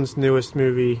Christopher Nolan's newest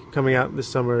movie coming out this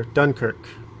summer, Dunkirk.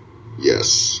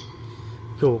 Yes.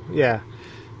 Cool, yeah.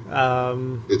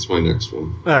 It's my next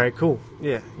one. All right, cool.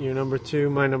 Yeah, your number 2,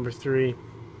 my number 3.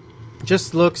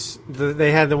 Just looks,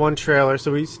 they had the one trailer,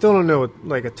 so we still don't know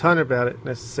like a ton about it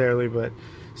necessarily, but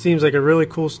seems like a really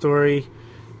cool story.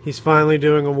 He's finally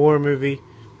doing a war movie.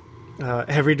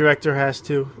 Every director has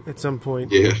to at some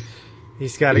point. Yeah.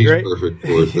 He's got He's a great perfect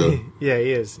for it, though. Yeah,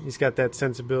 he is. He's got that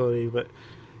sensibility, but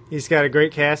he's got a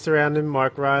great cast around him.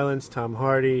 Mark Rylance, Tom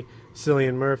Hardy,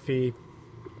 Cillian Murphy,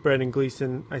 Brendan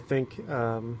Gleeson, I think.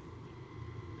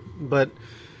 But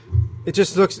it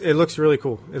just looks really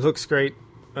cool. It looks great.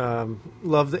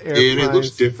 Love the airplanes and it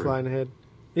looks different. Flying ahead.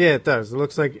 Yeah, it does. It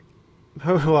looks like,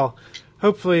 well,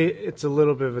 hopefully it's a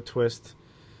little bit of a twist.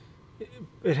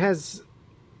 It has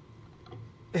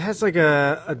like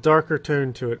a darker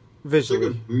tone to it visually.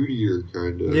 It's like a moodier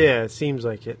kind of. Yeah, it seems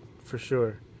like it for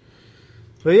sure.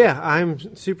 But yeah,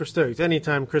 I'm super stoked.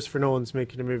 Anytime Christopher Nolan's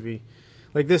making a movie,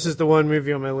 like this is the one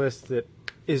movie on my list that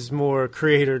is more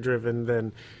creator driven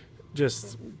than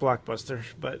just blockbuster.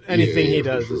 But anything he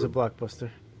does is a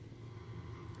blockbuster.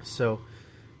 So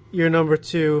your number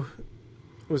 2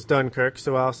 was Dunkirk,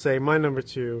 so I'll say my number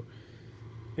 2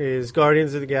 is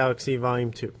Guardians of the Galaxy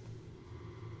Volume 2.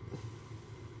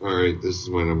 All right, this is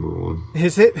my number 1.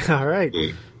 Is it? All right.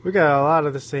 Yeah. We got a lot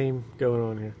of the same going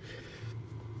on here.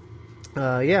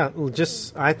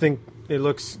 I think it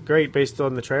looks great based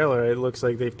on the trailer. It looks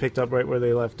like they've picked up right where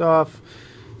they left off.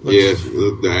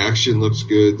 The action looks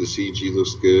good. The CG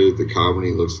looks good. The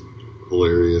comedy looks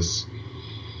hilarious.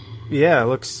 Yeah, it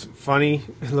looks funny.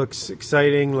 It looks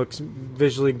exciting. Looks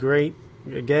visually great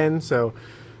again. So,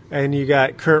 and you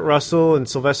got Kurt Russell and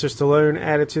Sylvester Stallone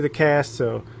added to the cast.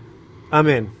 So, I'm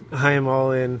in. I am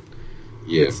all in.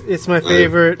 Yeah, it's my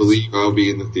favorite. I believe I'll be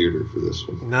in the theater for this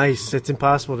one. Nice. It's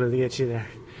impossible to get you there.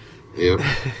 Yep.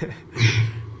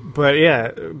 But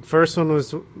yeah, first one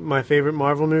was my favorite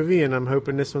Marvel movie, and I'm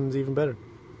hoping this one's even better.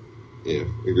 Yeah,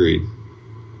 agreed.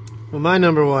 Well, my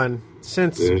number 1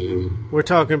 since we're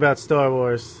talking about Star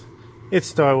Wars, it's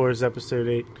Star Wars Episode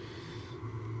 8.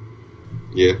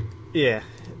 Yeah. Yeah.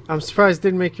 I'm surprised it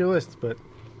didn't make your list, but...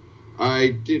 I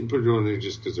didn't put it on there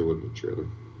just because there wasn't a trailer.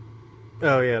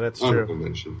 Oh, yeah, that's Honorable true.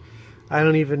 mention. I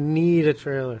don't even need a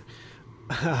trailer.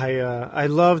 I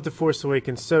loved The Force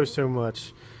Awakens so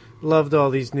much. Loved all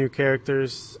these new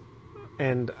characters,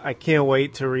 and I can't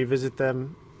wait to revisit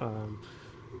them.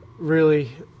 Really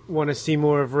want to see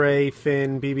more of Rey,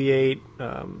 Finn, BB-8,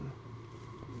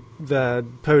 the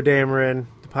Poe Dameron,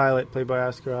 the pilot played by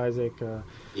Oscar Isaac.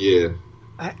 Yeah.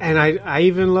 And I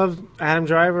even loved Adam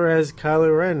Driver as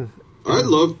Kylo Ren. I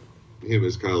love him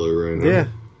as Kylo Ren. Yeah.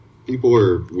 People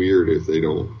are weird if they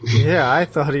don't. Yeah, I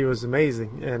thought he was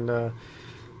amazing. And,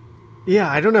 yeah,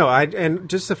 I don't know. And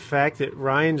just the fact that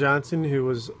Rian Johnson, who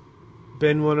was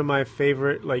been one of my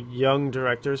favorite young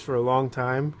directors for a long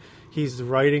time, he's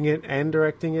writing it and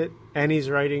directing it, and he's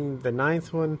writing the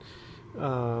 9th one.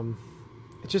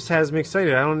 It just has me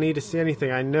excited. I don't need to see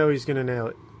anything. I know he's going to nail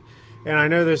it. And I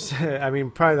know there's,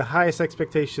 probably the highest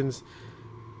expectations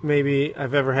maybe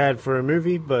I've ever had for a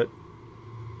movie, but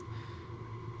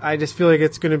I just feel like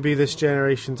it's going to be this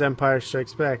generation's Empire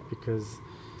Strikes Back because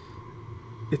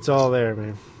it's all there,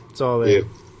 man. It's all there. Yeah.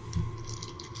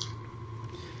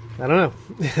 I don't know.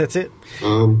 That's it.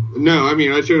 No,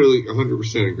 I totally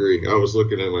 100% agree. I was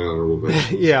looking at my honorable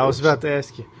mentions. Yeah, I was about to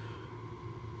ask you.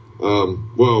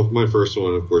 Well, my first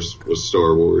one, of course, was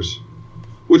Star Wars,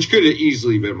 which could have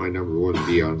easily been my number one, to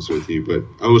be honest with you, but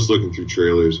I was looking through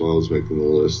trailers while I was making the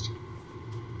list.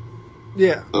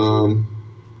 Yeah.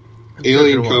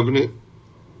 Alien Covenant.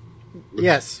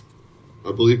 Yes.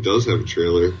 I believe does have a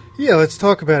trailer. Yeah, let's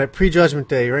talk about it. Pre-Judgment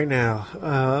Day right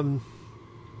now.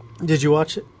 Did you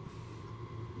watch it?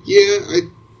 Yeah, I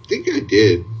think I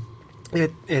did.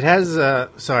 It has,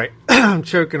 sorry, I'm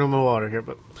choking on my water here,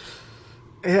 but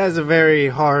it has a very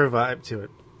horror vibe to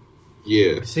it.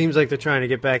 Yeah. It seems like they're trying to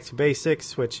get back to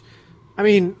basics, which,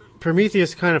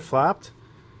 Prometheus kind of flopped,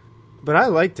 but I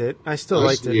liked it. I still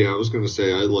liked it. Yeah, I was going to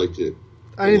say I liked it.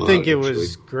 I didn't think it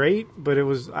was great, but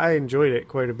I enjoyed it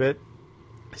quite a bit.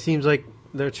 It seems like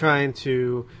they're trying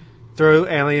to throw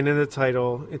Alien in the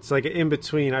title. It's like an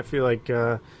in-between, I feel like,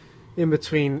 in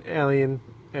between Alien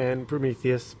and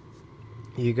Prometheus.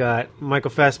 You got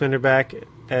Michael Fassbender back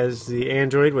as the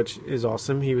android, which is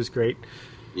awesome. He was great.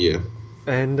 Yeah.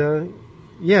 And,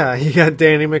 you got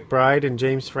Danny McBride and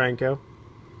James Franco.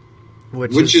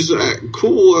 Which is a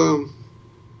cool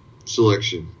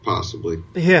selection, possibly.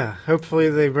 Yeah, hopefully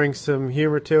they bring some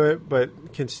humor to it,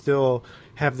 but can still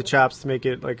have the chops to make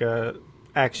it like a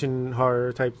action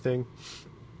horror type thing.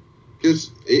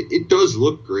 Because it does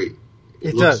look great.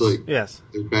 It looks does, like yes.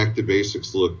 The back to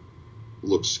basics look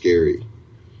scary.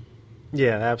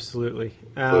 Yeah, absolutely.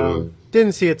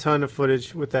 Didn't see a ton of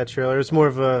footage with that trailer. It's more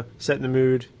of a setting the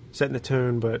mood, setting the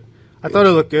tone, but I thought it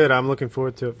looked good. I'm looking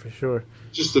forward to it for sure.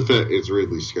 Just the fact it's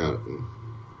Ridley Scott.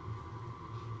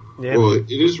 Yeah. Well,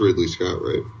 it is Ridley Scott,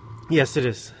 right? Yes, it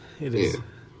is. It is.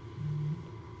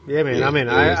 Yeah, man.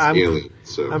 Yeah,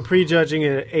 I'm prejudging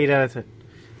it at 8 out of 10.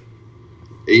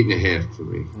 8.5 for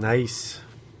me. Nice.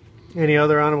 Any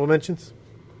other honorable mentions?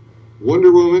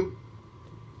 Wonder Woman.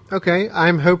 Okay,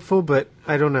 I'm hopeful, but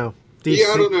I don't know. DC.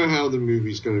 Yeah, I don't know how the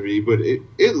movie's going to be, but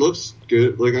it looks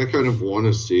good. Like, I kind of want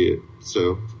to see it,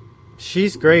 so.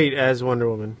 She's great as Wonder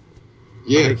Woman.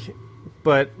 Yeah.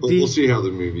 But we'll see how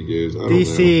the movie goes.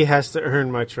 DC has to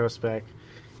earn my trust back.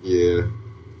 Yeah.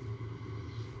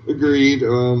 Agreed.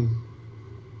 Kong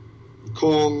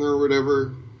or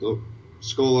whatever.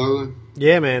 Skull Island.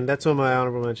 Yeah, man. That's one of my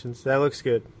honorable mentions. That looks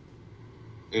good.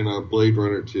 And Blade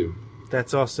Runner 2.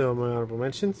 That's also my honorable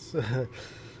mentions.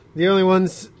 The only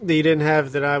ones that you didn't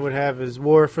have that I would have is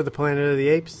War for the Planet of the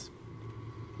Apes.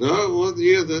 Oh, well,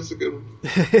 yeah, that's a good one.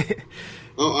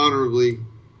 I'll honorably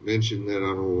mention that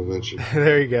honorable mention.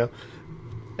 There you go.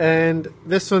 And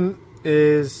this one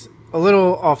is a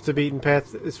little off the beaten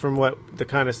path. It's from the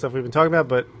kind of stuff we've been talking about,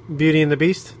 but Beauty and the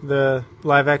Beast, the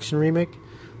live-action remake.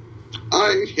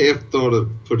 I have thought of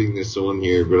putting this on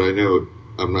here, but I know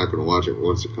I'm not going to watch it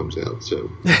once it comes out, so.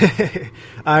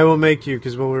 I will make you,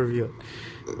 because we'll review it.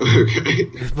 Okay.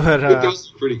 But it does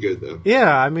look pretty good, though.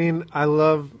 Yeah, I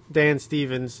love Dan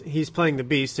Stevens. He's playing the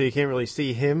Beast, so you can't really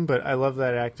see him, but I love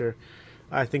that actor.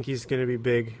 I think he's going to be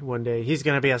big one day. He's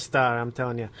going to be a star, I'm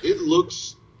telling you. It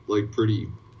looks like pretty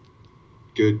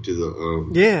good to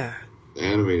the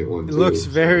animated one, too. It looks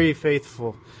very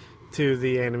faithful to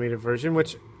the animated version,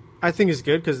 which I think is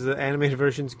good because the animated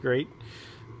version's great.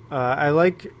 I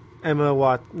like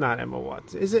not Emma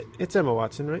Watson. Is it? It's Emma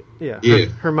Watson, right? Yeah. Yeah.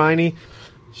 Hermione.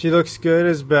 She looks good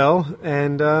as Belle,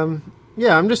 and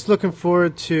yeah, I'm just looking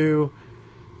forward to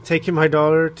taking my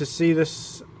daughter to see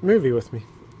this movie with me.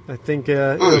 I think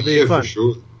it'll be fun. For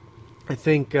sure. I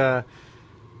think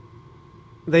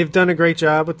they've done a great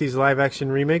job with these live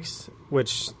action remakes,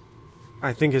 which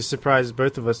I think has surprised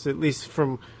both of us. At least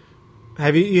from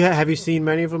have you seen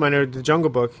many of them? I know the Jungle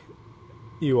Book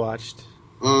you watched.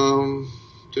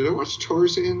 Did I watch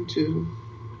Tarzan too?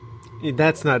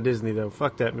 That's not Disney though.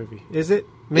 Fuck that movie. Is it?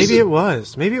 Maybe it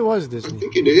was. Maybe it was Disney. I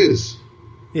think it is.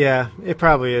 Yeah, it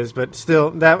probably is, but still,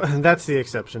 that's the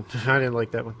exception. I didn't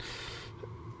like that one.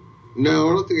 No,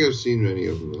 I don't think I've seen many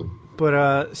of them though.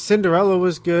 But Cinderella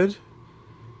was good,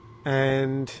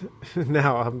 and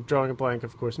now I'm drawing a blank.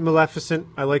 Of course, Maleficent.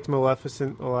 I liked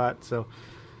Maleficent a lot, so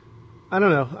I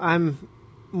don't know.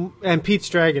 And Pete's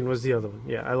Dragon was the other one.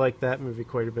 Yeah, I like that movie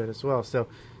quite a bit as well. So,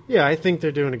 yeah, I think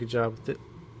they're doing a good job with it.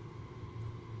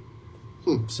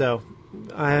 So,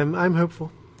 I'm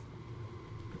hopeful.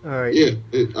 All right. Yeah,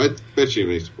 I bet you it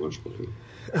makes a bunch of money.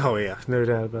 Oh yeah, no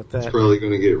doubt about that. It's probably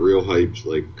going to get real hyped,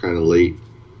 like kind of late.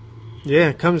 Yeah,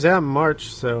 it comes out in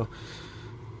March, so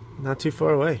not too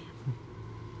far away.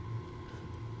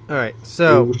 All right,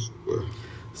 so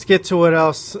let's get to what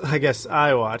else I guess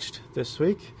I watched this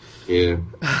week. Yeah,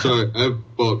 so I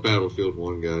bought Battlefield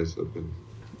 1, guys. I've been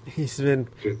getting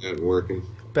that working,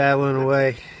 battling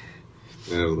away.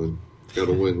 Battling. Got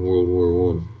to win World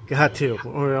War I. Got to,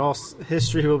 or else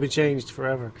history will be changed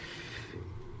forever.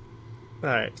 All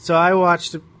right, so I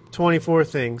watched 24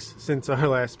 things since our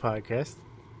last podcast.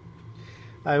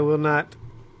 I will not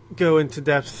go into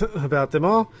depth about them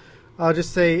all. I'll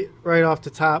just say right off the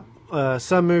top,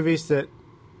 some movies that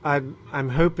I'm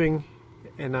hoping,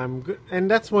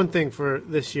 and that's one thing for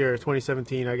this year,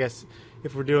 2017. I guess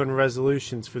if we're doing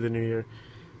resolutions for the new year,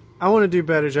 I want to do a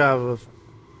better job of,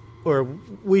 or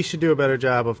we should do a better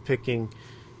job of picking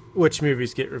which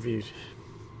movies get reviewed.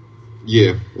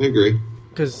 Yeah, I agree.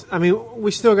 Because, I mean, we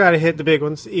still got to hit the big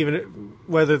ones, even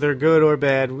whether they're good or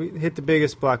bad. We hit the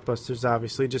biggest blockbusters,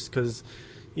 obviously, just because,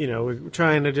 we're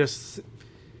trying to just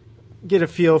get a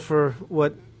feel for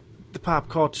what the pop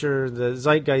culture, the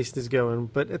zeitgeist is going.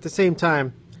 But at the same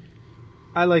time,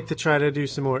 I like to try to do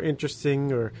some more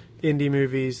interesting or indie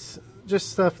movies, just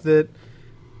stuff that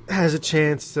has a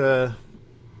chance to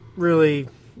really,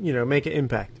 make an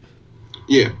impact.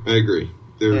 Yeah, I agree.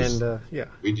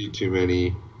 We do too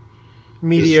many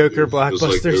mediocre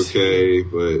blockbusters. Like, okay,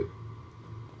 but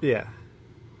yeah,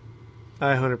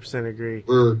 I 100% agree.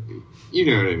 Or, you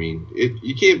know what I mean?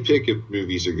 You can't pick if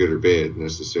movies are good or bad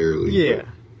necessarily. Yeah,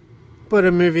 but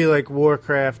a movie like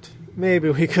Warcraft, maybe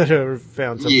we could have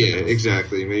found something. Yeah, else.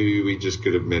 Exactly. Maybe we just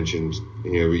could have mentioned.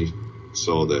 We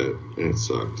saw that and it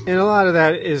sucked. And a lot of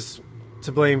that is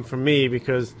to blame for me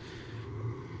because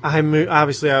I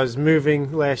was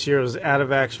moving last year. I was out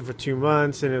of action for 2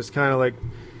 months, and it was kind of like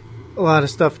a lot of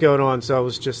stuff going on, so I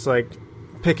was just like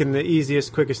picking the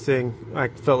easiest, quickest thing I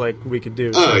felt like we could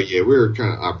do. Oh, yeah, we were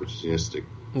kind of opportunistic.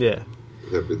 Yeah.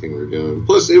 With everything we were doing.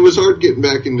 Plus, it was hard getting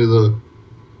back into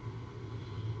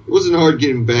it wasn't hard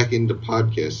getting back into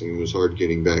podcasting. It was hard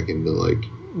getting back into, like,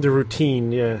 the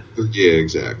routine, yeah. Yeah,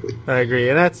 exactly. I agree,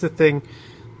 and that's the thing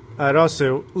I'd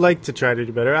also like to try to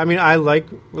do better. I mean, I like,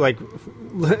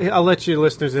 I'll let you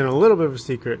listeners in a little bit of a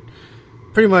secret.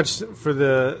 Pretty much for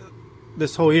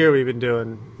this whole year we've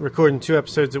been recording 2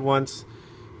 episodes at once,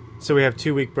 so we have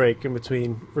 2-week break in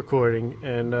between recording,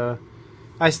 and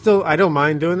I don't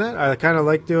mind doing that. I kind of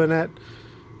like doing that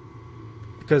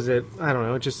because it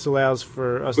just allows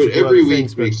for us to do every other week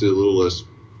things. Makes it a little less,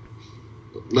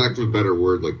 lack of a better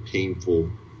word, like painful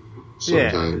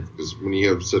sometimes, because when you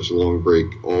have such a long break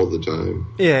all the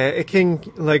time. Yeah, it can,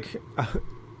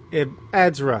 it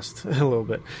adds rust a little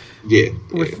bit. Yeah.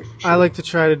 Sure. I like to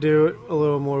try to do it a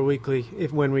little more weekly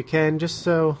when we can, just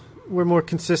so we're more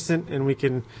consistent and we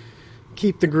can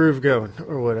keep the groove going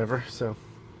or whatever. So,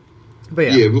 but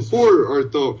yeah. Yeah, before our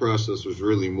thought process was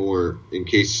really more in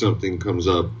case something comes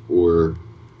up or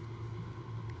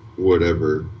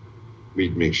whatever,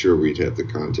 we'd make sure we'd have the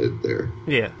content there.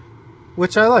 Yeah.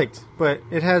 Which I liked, but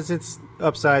it has its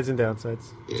upsides and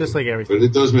downsides, just like everything. But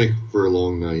it does make for a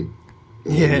long night.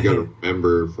 And yeah. You got to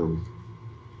remember from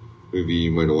a movie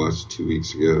you might have watched 2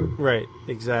 weeks ago. Right,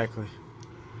 exactly.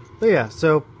 But yeah,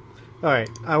 so, alright,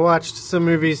 I watched some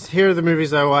movies. Here are the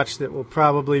movies I watched that we'll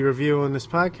probably review on this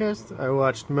podcast. I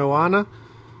watched Moana,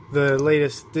 the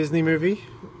latest Disney movie,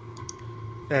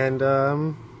 and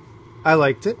I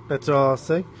liked it. That's all I'll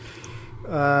say.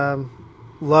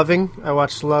 Loving, I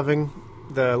watched Loving,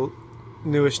 the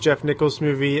newest Jeff Nichols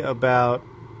movie about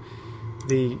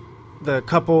the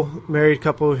married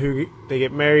couple who they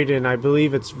get married in, I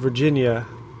believe it's Virginia,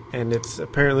 and it's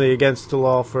apparently against the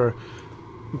law for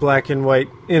black and white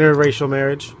interracial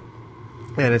marriage.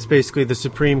 And it's basically the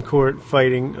Supreme Court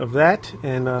fighting of that.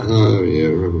 And oh, yeah,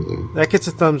 I remember that. That gets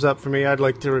a thumbs up for me. I'd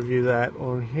like to review that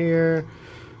on here.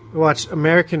 Watch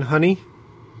American Honey.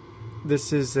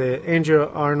 This is an Andrew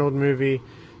Arnold movie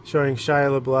showing Shia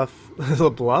LaBeouf,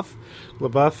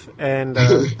 and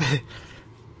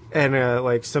and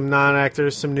like some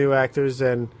non-actors, some new actors,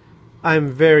 and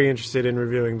I'm very interested in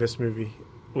reviewing this movie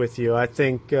with you. I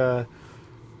think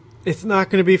it's not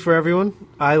going to be for everyone.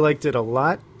 I liked it a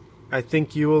lot. I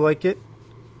think you will like it.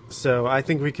 So I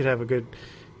think we could have a good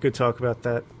talk about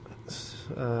that.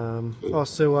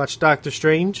 Also watch Doctor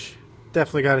Strange.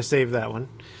 Definitely got to save that one.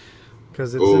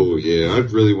 Yeah,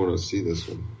 I'd really want to see this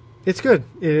one. It's good.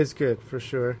 It is good, for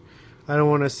sure. I don't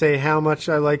want to say how much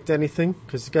I liked anything,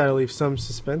 because you got to leave some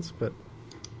suspense, but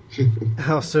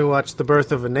I also watched The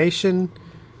Birth of a Nation,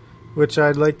 which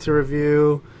I'd like to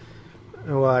review.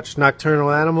 I watched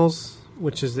Nocturnal Animals,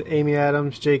 which is the Amy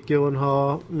Adams, Jake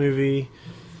Gyllenhaal movie.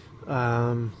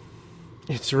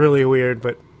 It's really weird,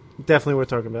 but definitely worth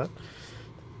talking about.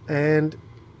 And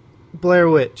Blair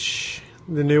Witch,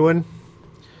 the new one.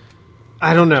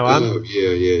 I don't know.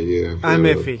 Yeah. I'm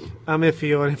iffy. I'm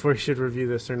iffy on if we should review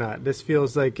this or not. This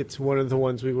feels like it's one of the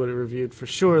ones we would have reviewed for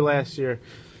sure last year.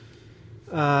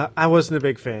 I wasn't a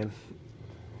big fan.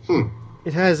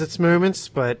 It has its moments,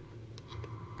 but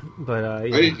yeah. I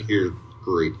didn't hear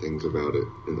great things about it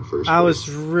in the first place. I was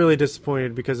really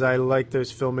disappointed because I like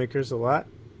those filmmakers a lot.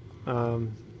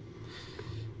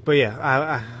 But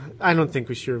yeah, I don't think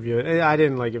we should review it. I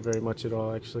didn't like it very much at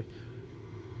all, actually.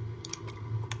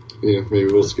 Yeah,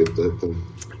 maybe we'll skip that then.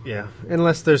 Yeah,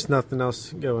 unless there's nothing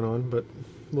else going on, but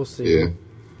we'll see. Yeah.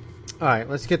 All right,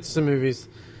 let's get to some movies.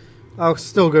 I'll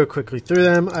still go quickly through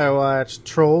them. I watched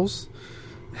Trolls,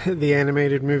 the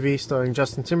animated movie starring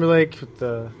Justin Timberlake with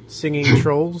the singing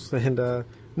trolls, and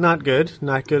not good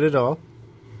at all.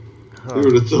 Who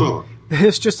would have thought?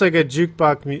 It's just like a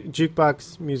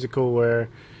jukebox musical where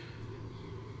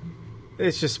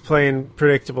it's just playing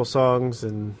predictable songs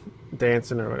and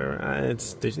dancing or whatever.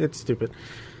 It's stupid.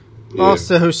 Yeah.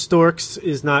 Also, Storks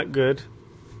is not good.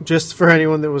 Just for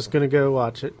anyone that was going to go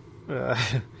watch it.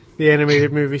 The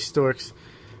animated movie Storks,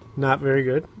 not very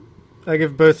good. I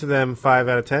give both of them 5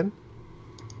 out of 10.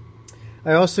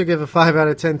 I also give a 5 out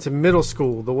of 10 to Middle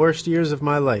School, The Worst Years of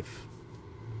My Life.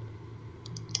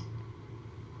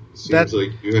 Seems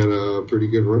like you had a pretty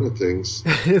good run of things.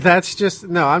 That's just...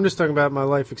 No, I'm just talking about my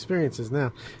life experiences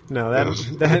now. No,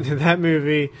 that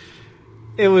movie...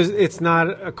 It's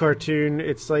not a cartoon.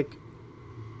 It's like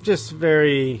just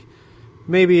very...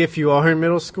 Maybe if you are in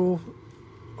middle school...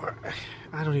 Or,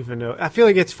 I don't even know. I feel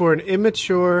like it's for an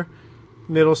immature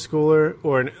middle schooler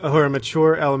or a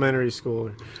mature elementary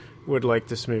schooler would like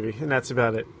this movie. And that's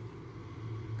about it.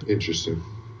 Interesting.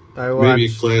 Maybe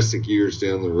classic years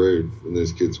down the road when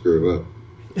those kids grow up.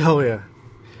 Oh, yeah.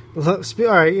 All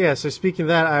right, yeah. So speaking of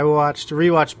that, I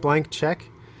rewatched Blank Check.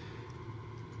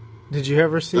 Did you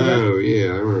ever see that? Oh, yeah,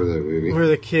 I remember that movie. Where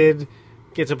the kid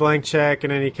gets a blank check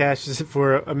and then he cashes it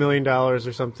for $1 million or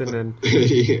something and yeah.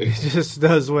 He just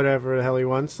does whatever the hell he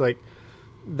wants. Like,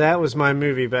 that was my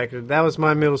movie back then. That was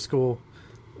my middle school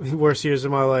worst years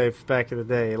of my life back in the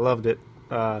day. I loved it.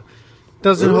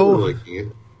 Doesn't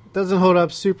hold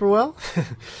up super well,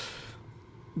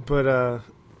 but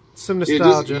some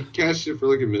nostalgia. He cashed it for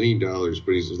like $1 million,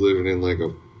 but he's living in like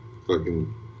a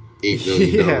fucking $8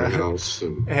 million house.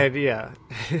 And yeah,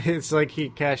 it's like he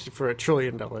cashed it for $1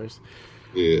 trillion.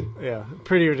 Yeah,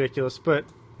 pretty ridiculous, but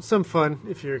some fun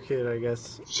if you're a kid, I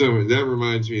guess. So that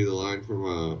reminds me of the line from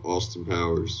Austin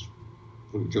Powers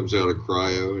when he comes out of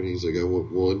cryo and he's like, "I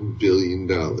want $1 billion."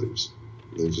 And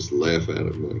they just laugh at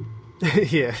him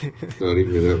like, yeah, not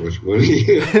even that much money.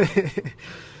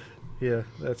 Yeah,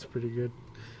 that's pretty good.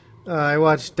 I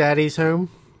watched Daddy's Home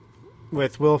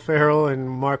with Will Ferrell and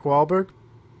Mark Wahlberg.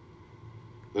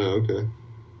 Oh,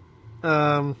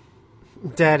 okay.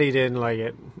 Daddy didn't like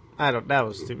it. That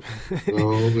was stupid.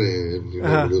 Oh, man.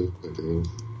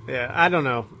 Yeah, I don't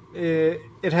know.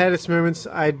 It had its moments.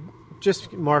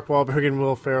 Mark Wahlberg and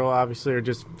Will Ferrell obviously are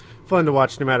just fun to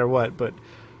watch no matter what, but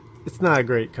it's not a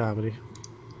great comedy.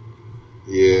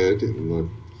 Yeah, it didn't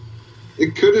look.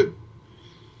 It could have.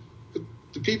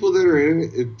 The people that are in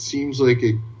it, it seems like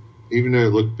it, even though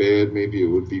it looked bad, maybe it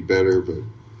would be better, but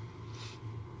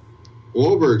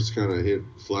Wahlberg's kind of hit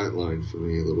flatline for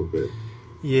me a little bit.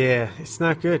 Yeah, it's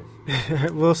not good.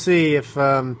 We'll see if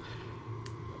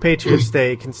Patriots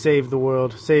Day can save the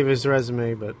world, save his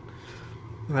resume, but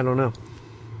I don't know.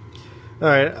 All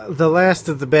right, the last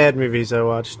of the bad movies I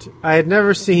watched. I had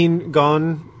never seen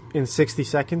Gone in 60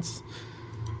 Seconds.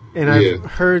 And Yeah.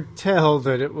 I've heard tell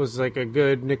that it was like a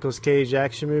good Nicolas Cage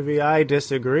action movie. I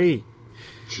disagree.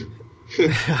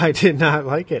 I did not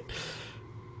like it.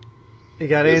 You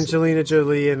got Yes. Angelina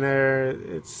Jolie in there.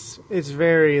 It's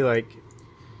very like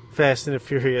Fast and the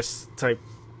Furious type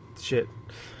shit.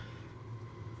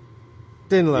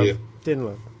 Didn't love. Yeah. Didn't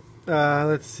love.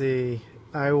 Let's see.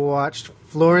 I watched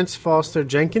Florence Foster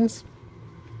Jenkins,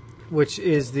 which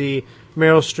is the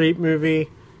Meryl Streep movie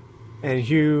and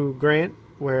Hugh Grant,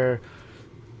 where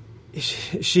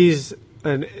she's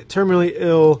a terminally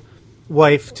ill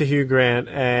wife to Hugh Grant,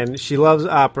 and she loves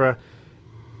opera,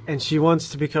 and she wants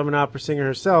to become an opera singer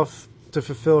herself to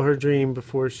fulfill her dream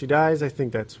before she dies. I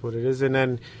think that's what it is. And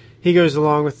then he goes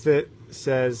along with it,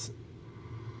 says,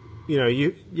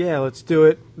 let's do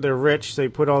it. They're rich, so you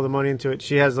put all the money into it.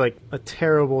 She has like a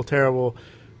terrible, terrible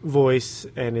voice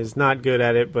and is not good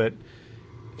at it, but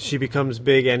she becomes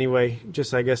big anyway,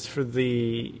 just I guess for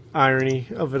the irony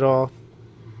of it all.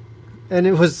 And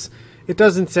it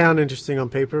doesn't sound interesting on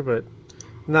paper, but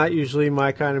not usually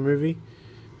my kind of movie.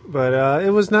 But it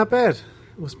was not bad.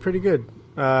 It was pretty good.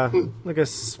 Like a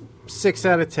 6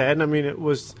 out of 10. I mean,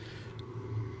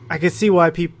 I could see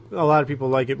why a lot of people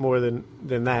like it more than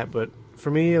that, but for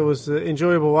me, it was an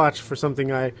enjoyable watch for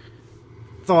something I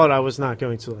thought I was not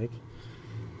going to like.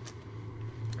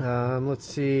 Let's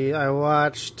see. I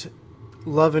watched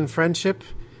Love and Friendship,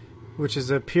 which is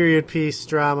a period piece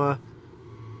drama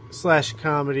 /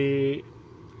 comedy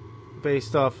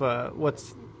based off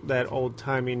what's that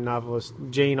old-timey novelist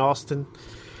Jane Austen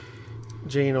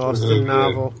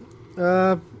novel.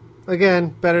 Again,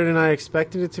 better than I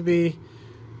expected it to be,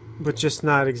 but just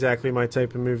not exactly my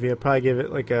type of movie. I'd probably give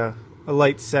it like a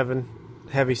light 7,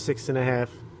 heavy 6.5.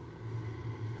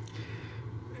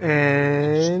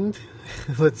 And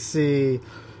let's see.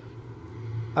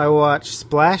 I watched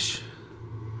Splash.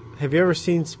 Have you ever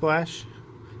seen Splash?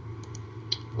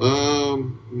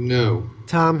 No.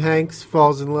 Tom Hanks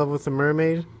falls in love with a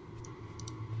mermaid.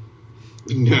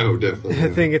 No, definitely I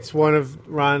not. think it's one of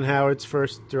Ron Howard's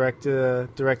first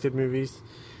directed movies,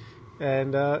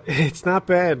 and it's not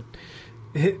bad.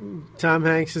 Tom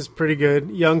Hanks is pretty good.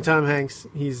 Young Tom Hanks,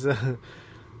 he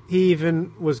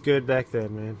even was good back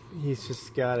then, man. He's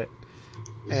just got it.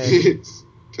 And,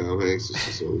 Tom Hanks is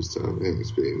just always Tom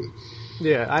Hanks, baby.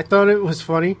 yeah, I thought it was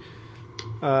funny.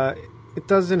 It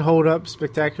doesn't hold up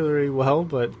spectacularly well,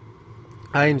 but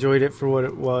I enjoyed it for what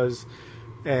it was.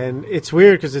 And it's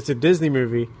weird because it's a Disney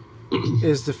movie.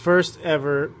 It's the first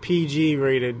ever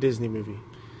PG-rated Disney movie.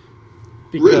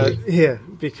 Really? Yeah,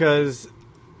 because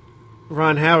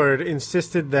Ron Howard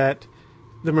insisted that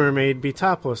the mermaid be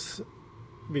topless.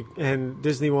 And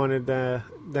Disney wanted them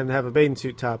to have a bathing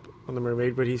suit top on the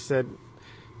mermaid, but he said,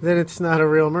 then it's not a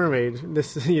real mermaid.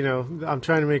 This, I'm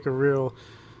trying to make a real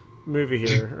movie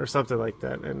here, or something like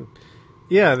that. And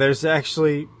yeah, there's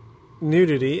actually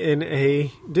nudity in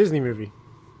a Disney movie.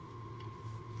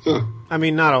 Huh. I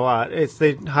mean, not a lot.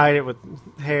 They hide it with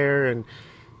hair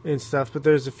and stuff, but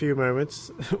there's a few moments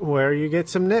where you get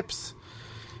some nips,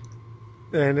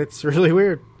 and it's really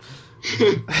weird.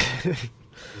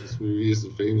 This movie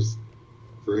isn't famous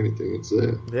for anything. It's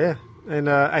that. Yeah, and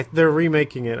they're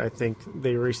remaking it. I think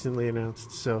they recently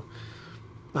announced, so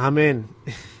I'm in.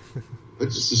 I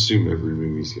just assume every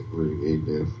movie's getting remade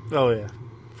now. Oh yeah,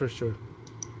 for sure.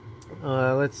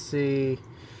 Let's see.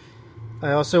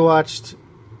 I also watched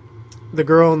The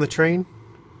Girl on the Train.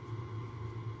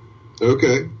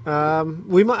 Okay.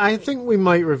 I think we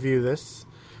might review this,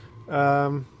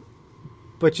 but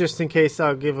just in case,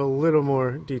 I'll give a little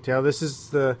more detail. This is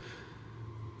the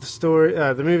story,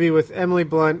 the movie with Emily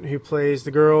Blunt, who plays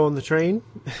the girl on the train,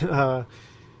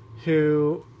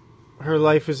 who her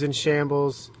life is in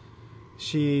shambles.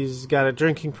 She's got a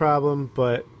drinking problem,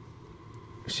 but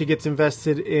she gets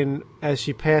invested in as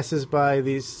she passes by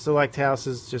these select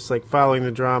houses, just like following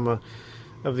the drama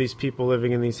of these people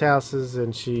living in these houses,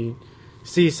 and she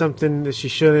sees something that she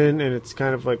shouldn't, and it's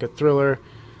kind of like a thriller.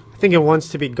 I think it wants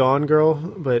to be Gone Girl,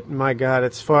 but my God,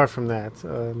 it's far from that.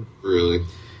 Really?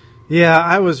 Yeah,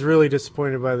 I was really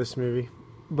disappointed by this movie,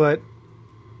 but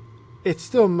it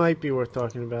still might be worth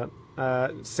talking about.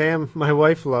 Sam, my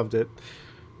wife, loved it,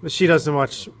 but she doesn't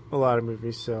watch a lot of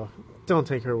movies, so don't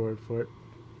take her word for it.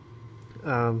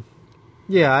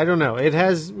 Yeah, I don't know. It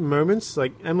has moments,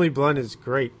 like Emily Blunt is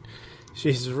great.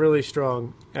 She's really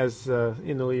strong as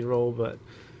in the lead role, but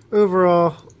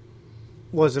overall,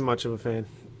 wasn't much of a fan.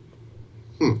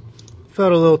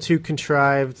 Felt a little too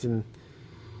contrived, and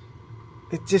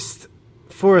it just,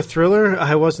 for a thriller,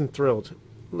 I wasn't thrilled.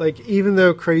 Like, even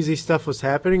though crazy stuff was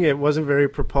happening, it wasn't very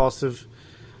propulsive.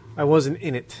 I wasn't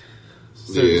in it.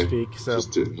 so to speak. So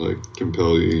just didn't like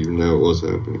compel you, even though it was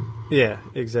happening. Yeah,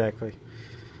 exactly.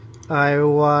 I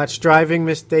watched Driving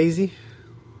Miss Daisy,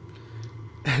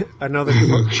 another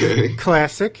Okay.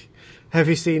 classic. Have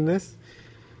you seen this?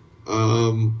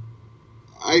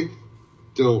 I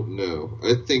don't know.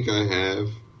 I think I have,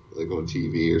 like on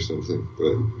TV or something,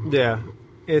 but Yeah,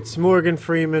 it's Morgan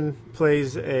Freeman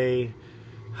plays a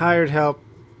hired help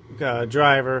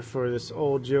driver for this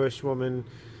old Jewish woman,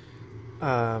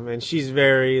 and she's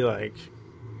very like,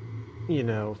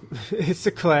 it's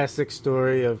a classic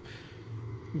story of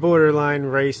borderline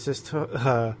racist,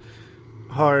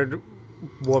 hard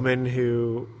woman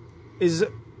who is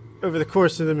over the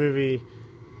course of the movie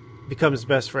becomes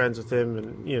best friends with him,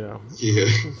 and yeah,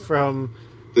 from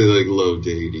they like love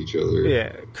to hate each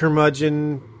other.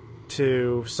 curmudgeon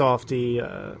to softy.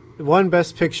 Won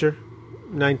Best Picture,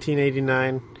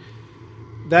 1989.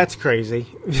 That's crazy,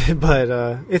 but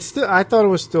it's still. I thought it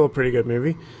was still a pretty good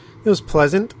movie. It was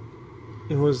pleasant.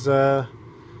 It was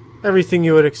everything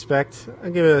you would expect. I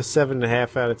give it a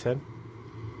 7.5 out of 10.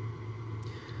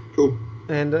 Cool.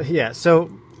 And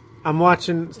so I'm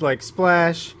watching like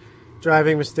Splash,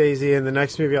 Driving Miss Daisy, and the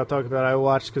next movie I'll talk about I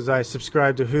watched because I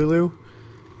subscribe to Hulu,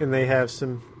 and they have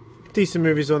some decent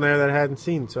movies on there that I hadn't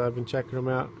seen, so I've been checking them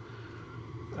out.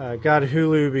 Got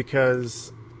Hulu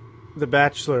because The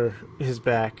Bachelor is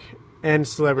back, and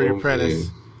Celebrity Apprentice.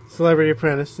 Man. Celebrity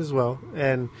Apprentice as well,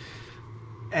 and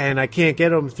I can't get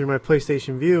them through my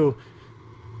PlayStation View,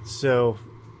 so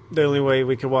the only way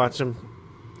we could watch them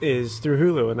is through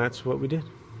Hulu, and that's what we did.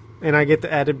 And I get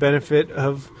the added benefit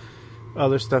of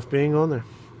other stuff being on there.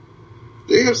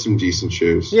 They have some decent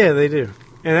shows. Yeah, they do.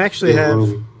 And actually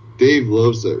Dave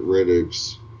loves that Red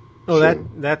Oaks. Oh, show.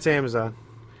 that's Amazon.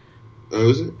 Oh,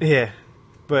 is it? Yeah,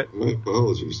 but My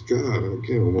apologies. God, I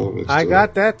can't remember. I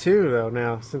got that too, though.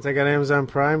 Now, since I got Amazon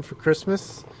Prime for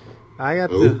Christmas, I got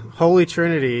the holy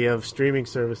trinity of streaming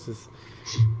services.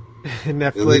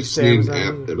 Netflix, and Amazon.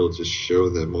 An app that'll just show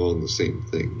them all in the same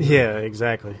thing. Yeah,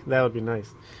 exactly. That would be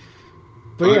nice.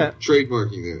 But I'm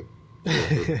trademarking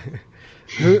that.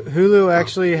 Hulu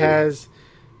actually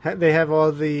they have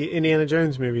all the Indiana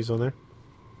Jones movies on there.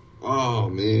 Oh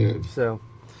man! So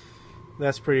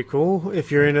that's pretty cool.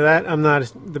 If you're into that, I'm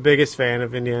not the biggest fan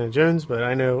of Indiana Jones, but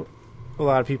I know a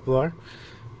lot of people are.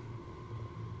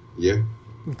 Yeah,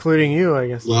 including you, I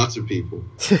guess. Lots of people.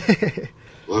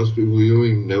 Lots of people you don't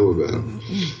even know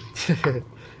about.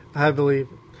 I believe.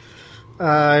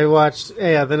 I watched.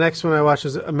 The next one I watched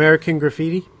was American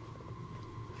Graffiti.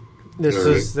 This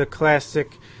is the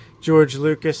classic George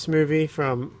Lucas movie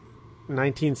from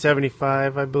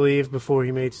 1975, I believe, before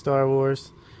he made Star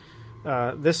Wars.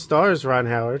 This stars Ron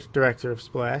Howard, director of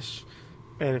Splash,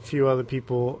 and a few other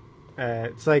people.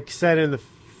 It's like set in the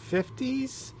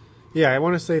 50s. Yeah, I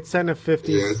want to say it's set in the 50s.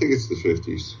 Yeah, I think it's the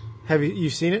 50s. Have you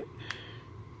seen it?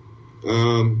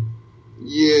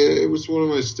 Yeah, it was one of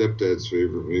my stepdad's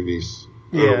favorite movies.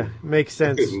 Yeah, makes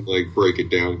sense. I couldn't break it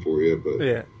down for you, but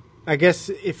yeah, I guess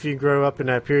if you grow up in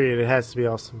that period, it has to be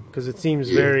awesome because it seems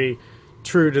very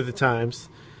true to the times.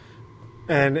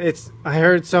 And I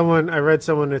read someone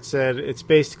that said it's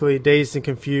basically Dazed and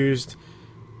Confused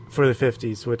for the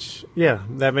 50s, which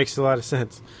that makes a lot of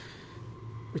sense.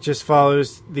 It just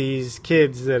follows these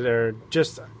kids that are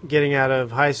just getting out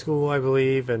of high school, I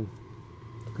believe, and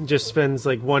just spends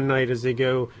like one night as they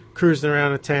go cruising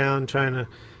around a town trying to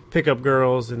pick up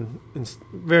girls and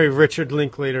very Richard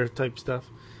Linklater type stuff.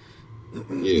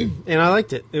 Yeah. And I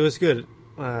liked it. It was good.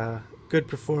 Good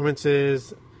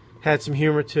performances, had some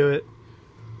humor to it.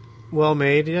 Well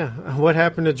made, yeah. What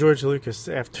happened to George Lucas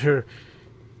after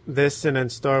this and then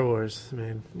Star Wars?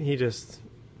 Man, he just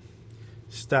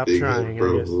stopped trying,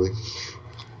 probably. I guess.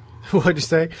 What'd you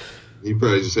say? He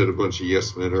probably just had a bunch of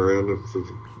yes men around him for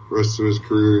the rest of his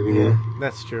career, you know?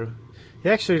 That's true. He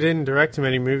actually didn't direct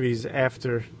many movies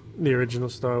after the original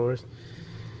Star Wars.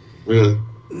 Yeah.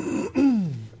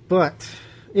 But,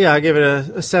 I give it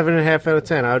a 7.5 out of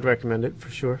 10. I would recommend it for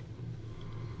sure.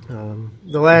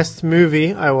 The last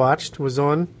movie I watched was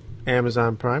on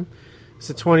Amazon Prime. It's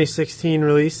a 2016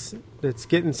 release. It's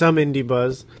getting some indie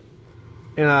buzz.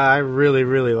 And I really,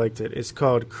 really liked it. It's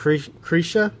called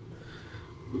Krisha.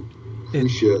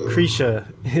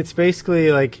 Krisha. It's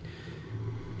basically like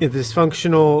a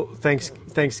dysfunctional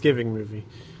Thanksgiving movie.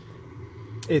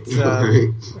 It's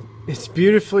it's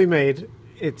beautifully made.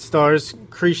 It stars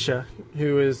Krisha,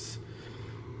 who is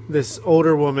this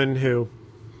older woman who,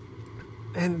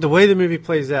 and the way the movie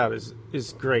plays out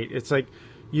is great. It's like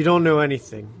you don't know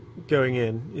anything going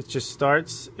in. It just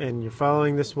starts and you're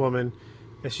following this woman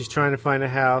as she's trying to find a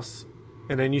house,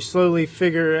 and then you slowly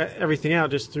figure everything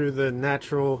out just through the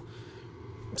natural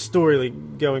story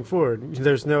going forward.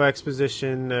 There's no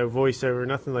exposition, no voiceover,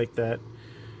 nothing like that.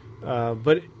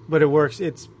 But it works.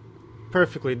 It's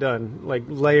perfectly done, like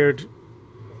layered,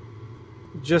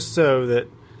 just so that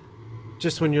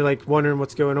just when you're like wondering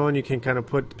what's going on, you can kind of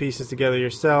put the pieces together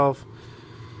yourself.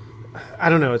 I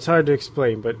don't know. It's hard to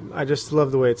explain, but I just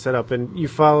love the way it's set up. And you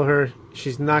follow her.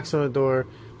 She knocks on the door.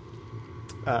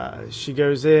 She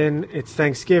goes in. It's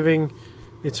Thanksgiving.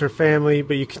 It's her family,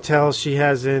 but you can tell she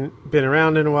hasn't been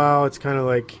around in a while. It's kind of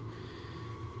like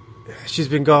she's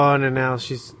been gone, and now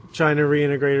she's trying to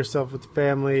reintegrate herself with the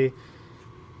family.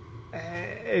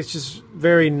 It's just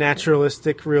very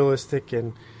naturalistic, realistic,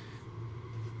 and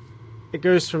it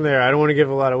goes from there. I don't want to give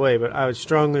a lot away, but I would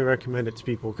strongly recommend it to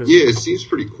people. Yeah, it seems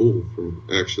pretty cool from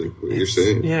actually what you're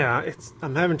saying. Yeah,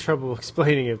 I'm having trouble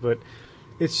explaining it, but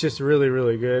it's just really,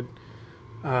 really good.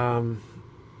 I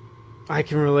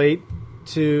can relate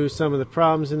to some of the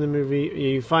problems in the movie.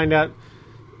 You find out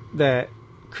that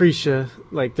Krisha,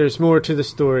 like, there's more to the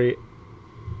story,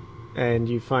 and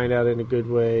you find out in a good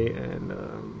way. And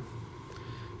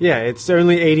yeah, it's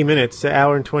only 80 minutes, an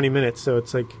hour and 20 minutes, so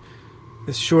it's like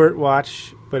a short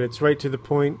watch, but it's right to the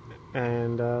point.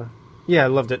 And yeah, I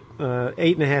loved it.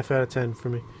 8.5 out of 10 for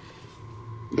me.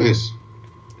 Nice.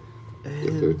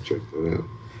 And check that out.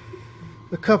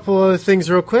 a couple other things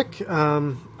real quick.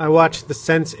 I watched the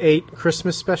Sense8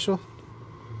 Christmas special,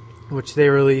 which they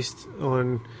released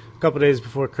on a couple days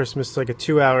before Christmas, like a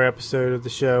 2-hour episode of the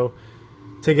show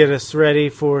to get us ready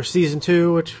for season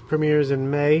 2, which premieres in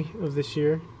May of this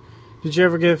year. Did you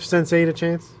ever give Sense8 a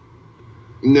chance?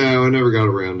 No, I never got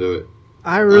around to it.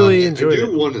 I really enjoyed it. I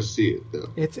do want to see it, though.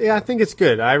 I think it's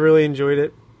good. I really enjoyed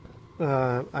it.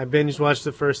 I binge watched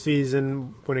the first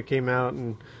season when it came out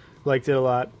and liked it a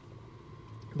lot.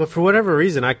 But for whatever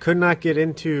reason, I could not get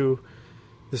into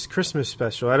this Christmas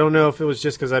special. I don't know if it was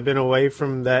just because I've been away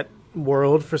from that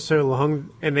world for so long,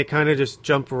 and they kind of just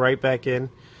jump right back in.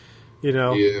 You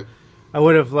know, Yeah. I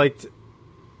would have liked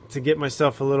to get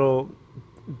myself a little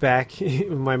back,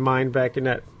 my mind back in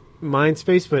that mind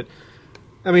space. But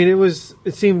I mean,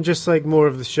 it seemed just like more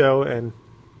of the show, and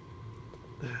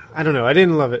I don't know. I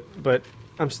didn't love it, but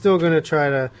I'm still going to try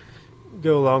to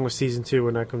go along with season 2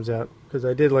 when that comes out, because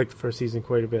I did like the first season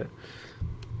quite a bit.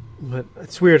 But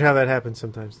it's weird how that happens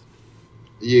sometimes.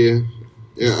 Yeah.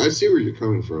 Yeah, I see where you're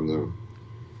coming from, though.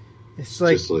 It's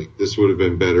like, just like this would have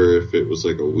been better if it was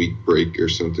like a week break or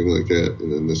something like that,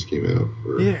 and then this came out.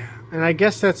 Yeah, and I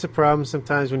guess that's the problem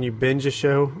sometimes when you binge a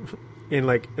show in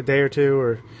like a day or two,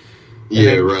 or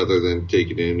rather than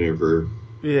take it in over.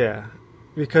 Yeah,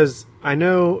 because I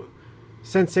know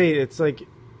Sense8, it's like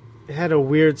it had a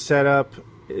weird setup.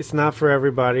 It's not for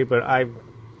everybody, but I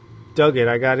dug it.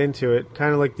 I got into it,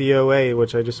 kind of like the OA,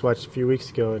 which I just watched a few weeks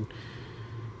ago, and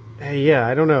yeah,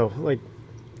 I don't know, like.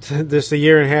 This a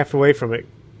year and a half away from it.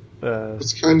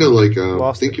 It's kind of like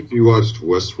think if you watched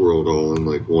Westworld all in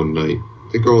like one night.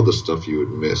 Think all the stuff you would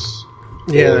miss.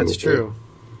 Yeah, that's true.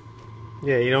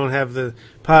 Yeah, you don't have the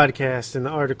podcast and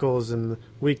the articles and the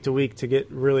week to week to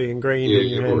get really ingrained in your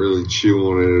head. You don't really chew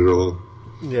on it at all.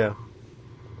 Yeah.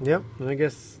 Yep, and I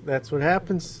guess that's what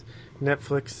happens.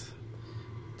 Netflix,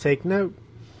 take note.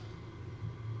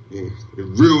 Yeah, it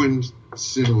ruined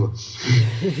cinema.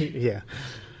 Yeah.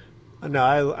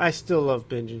 No, I still love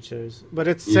binging shows, but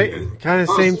it's kind of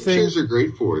same some thing. Some shows are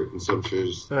great for it, and some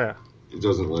shows it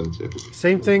doesn't lend to.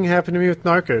 Same thing happened to me with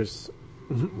Narcos.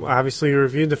 Obviously, we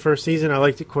reviewed the first season. I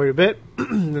liked it quite a bit,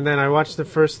 and then I watched the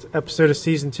first episode of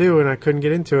season 2, and I couldn't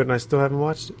get into it, and I still haven't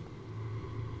watched it.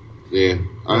 Yeah,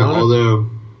 although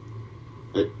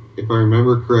if I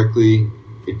remember correctly,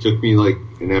 it took me like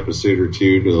an episode or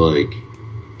two to like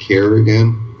care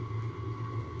again,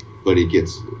 but it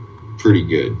gets pretty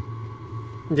good.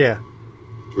 Yeah.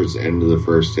 Towards the end of the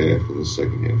first half and the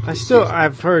second half.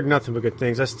 I've heard nothing but good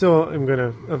things. I still am going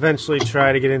to eventually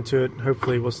try to get into it.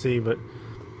 Hopefully we'll see. But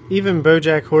even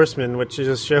BoJack Horseman, which is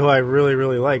a show I really,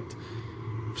 really liked,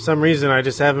 for some reason I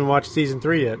just haven't watched season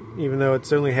 3 yet, even though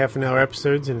it's only half-an-hour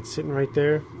episodes and it's sitting right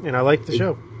there. And I like the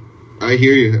show. I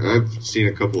hear you. I've seen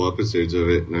a couple episodes of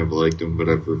it and I've liked them, but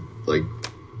I've like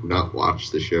not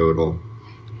watched the show at all.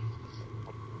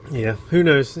 Yeah, who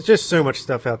knows? There's just so much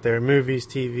stuff out there. Movies,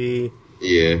 TV.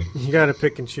 Yeah. You got to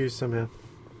pick and choose somehow.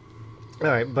 All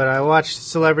right, but I watched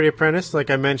Celebrity Apprentice, like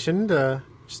I mentioned,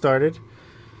 started.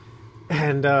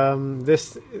 And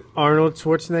this Arnold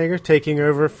Schwarzenegger taking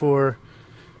over for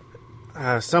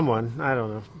someone. I don't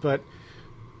know. But,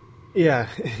 yeah,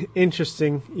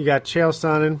 interesting. You got Chael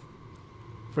Sonnen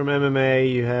from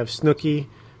MMA. You have Snooki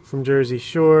from Jersey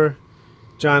Shore.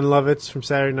 John Lovitz from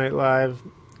Saturday Night Live.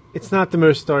 It's not the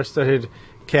most star-studded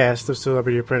cast of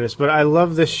Celebrity Apprentice, but I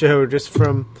love this show just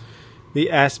from the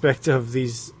aspect of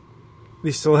these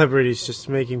celebrities just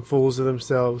making fools of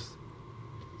themselves,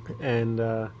 and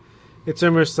it's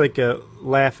almost like a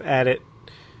laugh at it,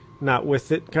 not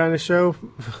with it kind of show.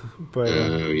 But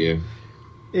yeah.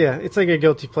 Yeah, it's like a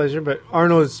guilty pleasure, but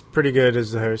Arnold is pretty good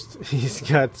as the host. He's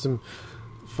got some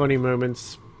funny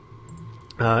moments.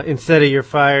 Instead of "you're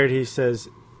fired," he says,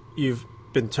 "You've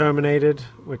been terminated,"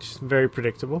 which is very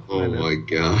predictable. Oh my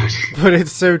god. But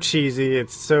it's so cheesy.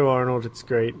 It's so Arnold. It's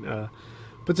great.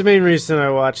 But the main reason I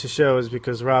watch the show is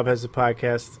because Rob has a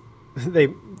podcast. They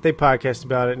podcast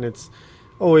about it, and it's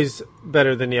always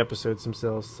better than the episodes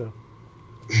themselves. So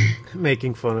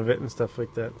making fun of it and stuff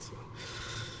like that. So.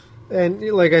 And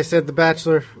like I said, The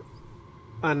Bachelor.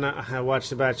 I watched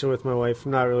The Bachelor with my wife.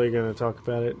 I'm not really going to talk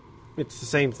about it. It's the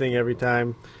same thing every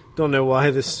time. Don't know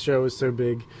why this show is so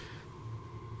big.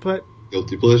 But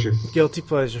guilty pleasure. Guilty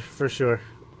pleasure, for sure.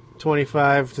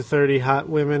 25 to 30 hot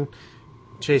women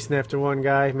chasing after one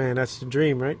guy. Man, that's the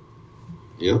dream, right?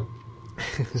 Yep.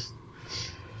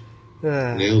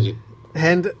 Nailed it.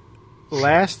 And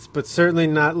last, but certainly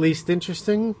not least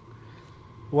interesting,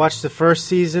 watch the first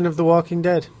season of The Walking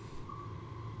Dead.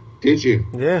 Did you?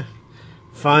 Yeah.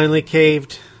 Finally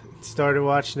caved. Started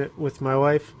watching it with my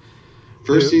wife.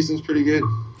 First season's pretty good.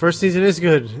 First season is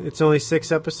good. It's only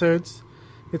 6 episodes.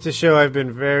 It's a show I've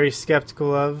been very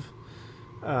skeptical of.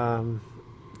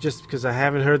 Just because I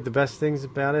haven't heard the best things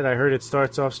about it. I heard it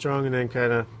starts off strong and then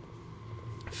kind of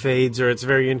fades, or it's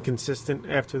very inconsistent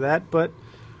after that. But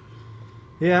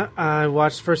yeah, I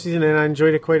watched the first season and I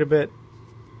enjoyed it quite a bit.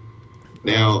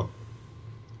 Now,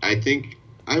 I think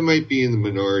I might be in the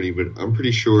minority, but I'm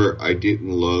pretty sure I didn't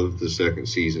love the second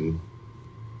season.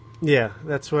 Yeah,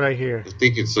 that's what I hear. I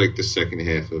think it's like the second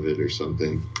half of it or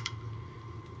something.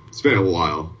 It's been a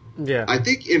while. Yeah. I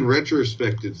think in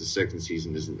retrospect, the second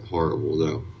season isn't horrible,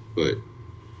 though. But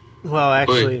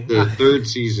actually, the third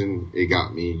season, it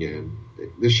got me again.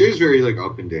 The show's very like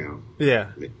up and down.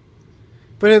 Yeah.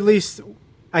 But at least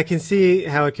I can see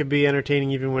how it could be entertaining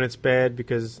even when it's bad,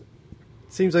 because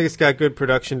it seems like it's got good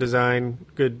production design,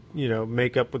 good,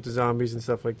 makeup with the zombies and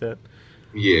stuff like that.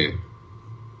 Yeah.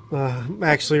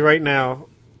 Actually, right now,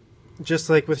 just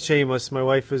like with Shameless, my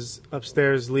wife is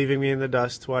upstairs leaving me in the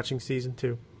dust watching season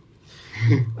 2.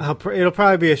 It'll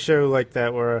probably be a show like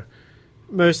that where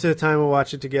most of the time we'll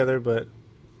watch it together, but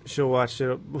she'll watch it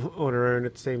on her own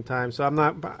at the same time. So I'm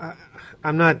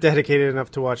not dedicated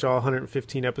enough to watch all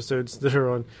 115 episodes that are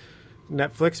on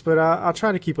Netflix, but I'll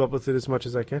try to keep up with it as much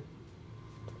as I can.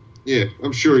 Yeah,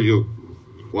 I'm sure you'll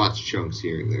watch chunks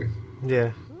here and there.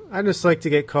 Yeah, I just like to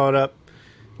get caught up.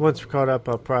 Once we're caught up,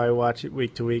 I'll probably watch it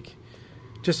week to week,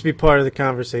 just to be part of the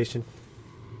conversation.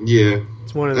 Yeah.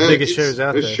 It's one of the biggest shows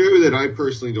out there. A show that I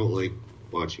personally don't like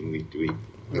watching week to week.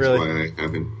 That's really? Why I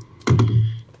haven't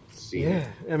seen it.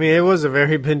 I mean, it was a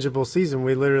very bingeable season.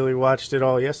 We literally watched it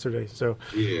all yesterday. So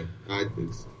yeah, I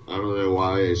don't know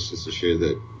why. It's just a show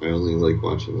that I only like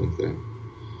watching like that.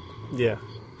 Yeah.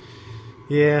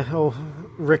 Yeah,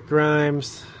 Rick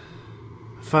Grimes.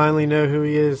 Finally know who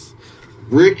he is.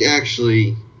 Rick,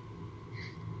 actually,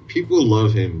 people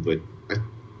love him, but I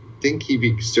think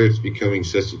he starts becoming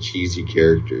such a cheesy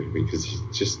character because he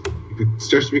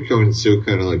starts becoming so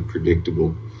kind of like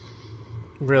predictable.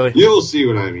 Really? You'll see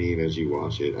what I mean as you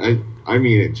watch it. I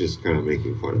mean it just kind of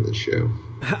making fun of the show.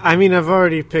 I mean, I've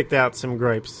already picked out some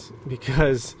gripes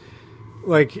because,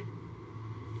 like,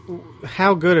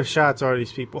 how good of shots are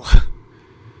these people?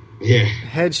 Yeah.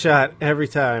 Headshot every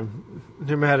time,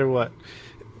 no matter what.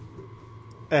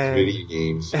 And video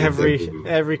games.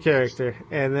 Every character.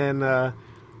 And then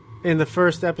in the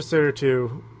first episode or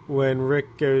two, when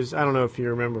Rick goes, I don't know if you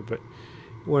remember, but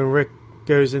when Rick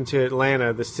goes into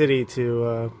Atlanta, the city,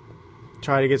 to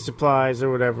try to get supplies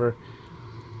or whatever,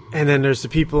 and then there's the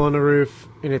people on the roof,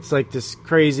 and it's like this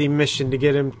crazy mission to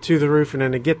get him to the roof and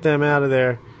then to get them out of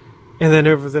there. And then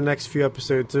over the next few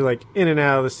episodes, they're like in and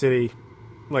out of the city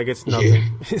like it's nothing. Yeah.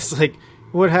 It's like,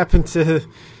 what happened to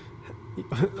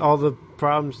all the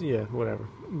problems? Yeah, whatever.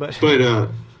 But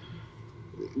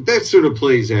that sort of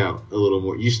plays out a little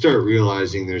more. You start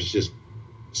realizing there's just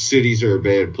cities are a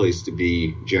bad place to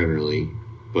be generally,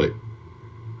 but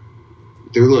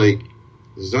they're like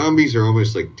zombies are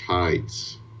almost like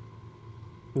tides.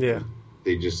 Yeah.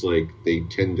 They just they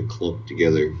tend to clump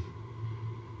together.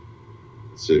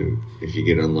 So if you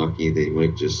get unlucky, they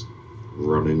might just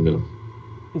run into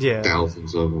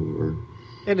thousands of them.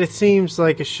 And it seems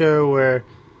like a show where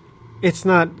it's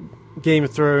not Game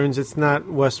of Thrones, it's not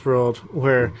Westworld,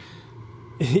 where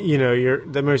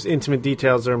the most intimate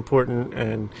details are important,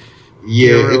 and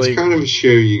it's kind of a show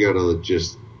you gotta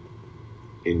just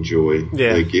enjoy.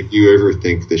 Yeah. Like, if you ever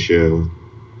think the show,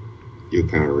 you'll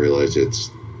kind of realize it's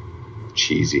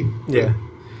cheesy. Yeah.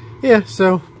 Yeah,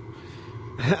 so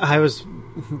I was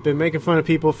been making fun of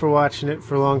people for watching it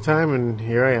for a long time, and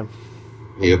here I am.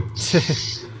 Yep.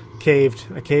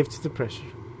 I caved to the pressure.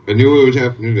 I knew it would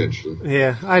happen eventually.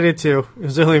 Yeah, I did too. It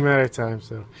was only a matter of time,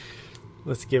 so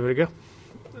let's give it a go.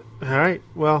 All right,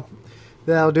 well,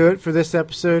 that'll do it for this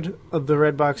episode of the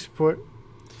Redbox Report.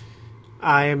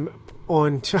 I am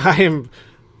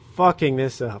fucking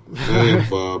this up. I am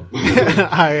Bob.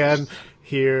 I am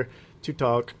here to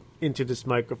talk into this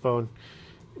microphone.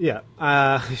 Yeah,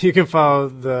 you can follow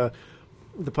the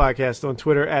podcast on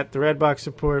Twitter at the Redbox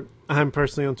Report. I'm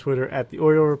personally on Twitter at the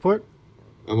Oriole Report.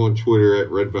 I'm on Twitter at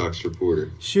Redbox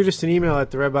Reporter. Shoot us an email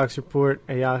at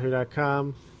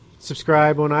theredboxreport@yahoo.com.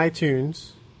 Subscribe on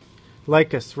iTunes.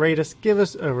 Like us, rate us, give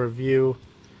us a review.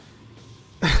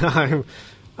 I'm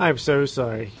so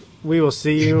sorry. We will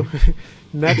see you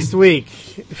next week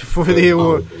for the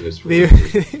award.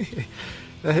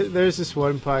 There's this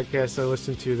one podcast I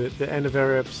listen to that the end of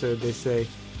every episode they say,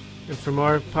 and from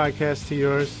our podcast to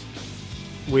yours,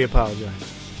 we apologize.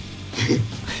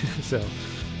 So,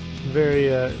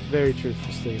 very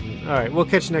truthful statement. All right, we'll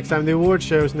catch you next time. The award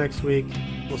show's next week.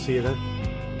 We'll see you then.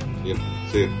 Yep,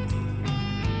 see you.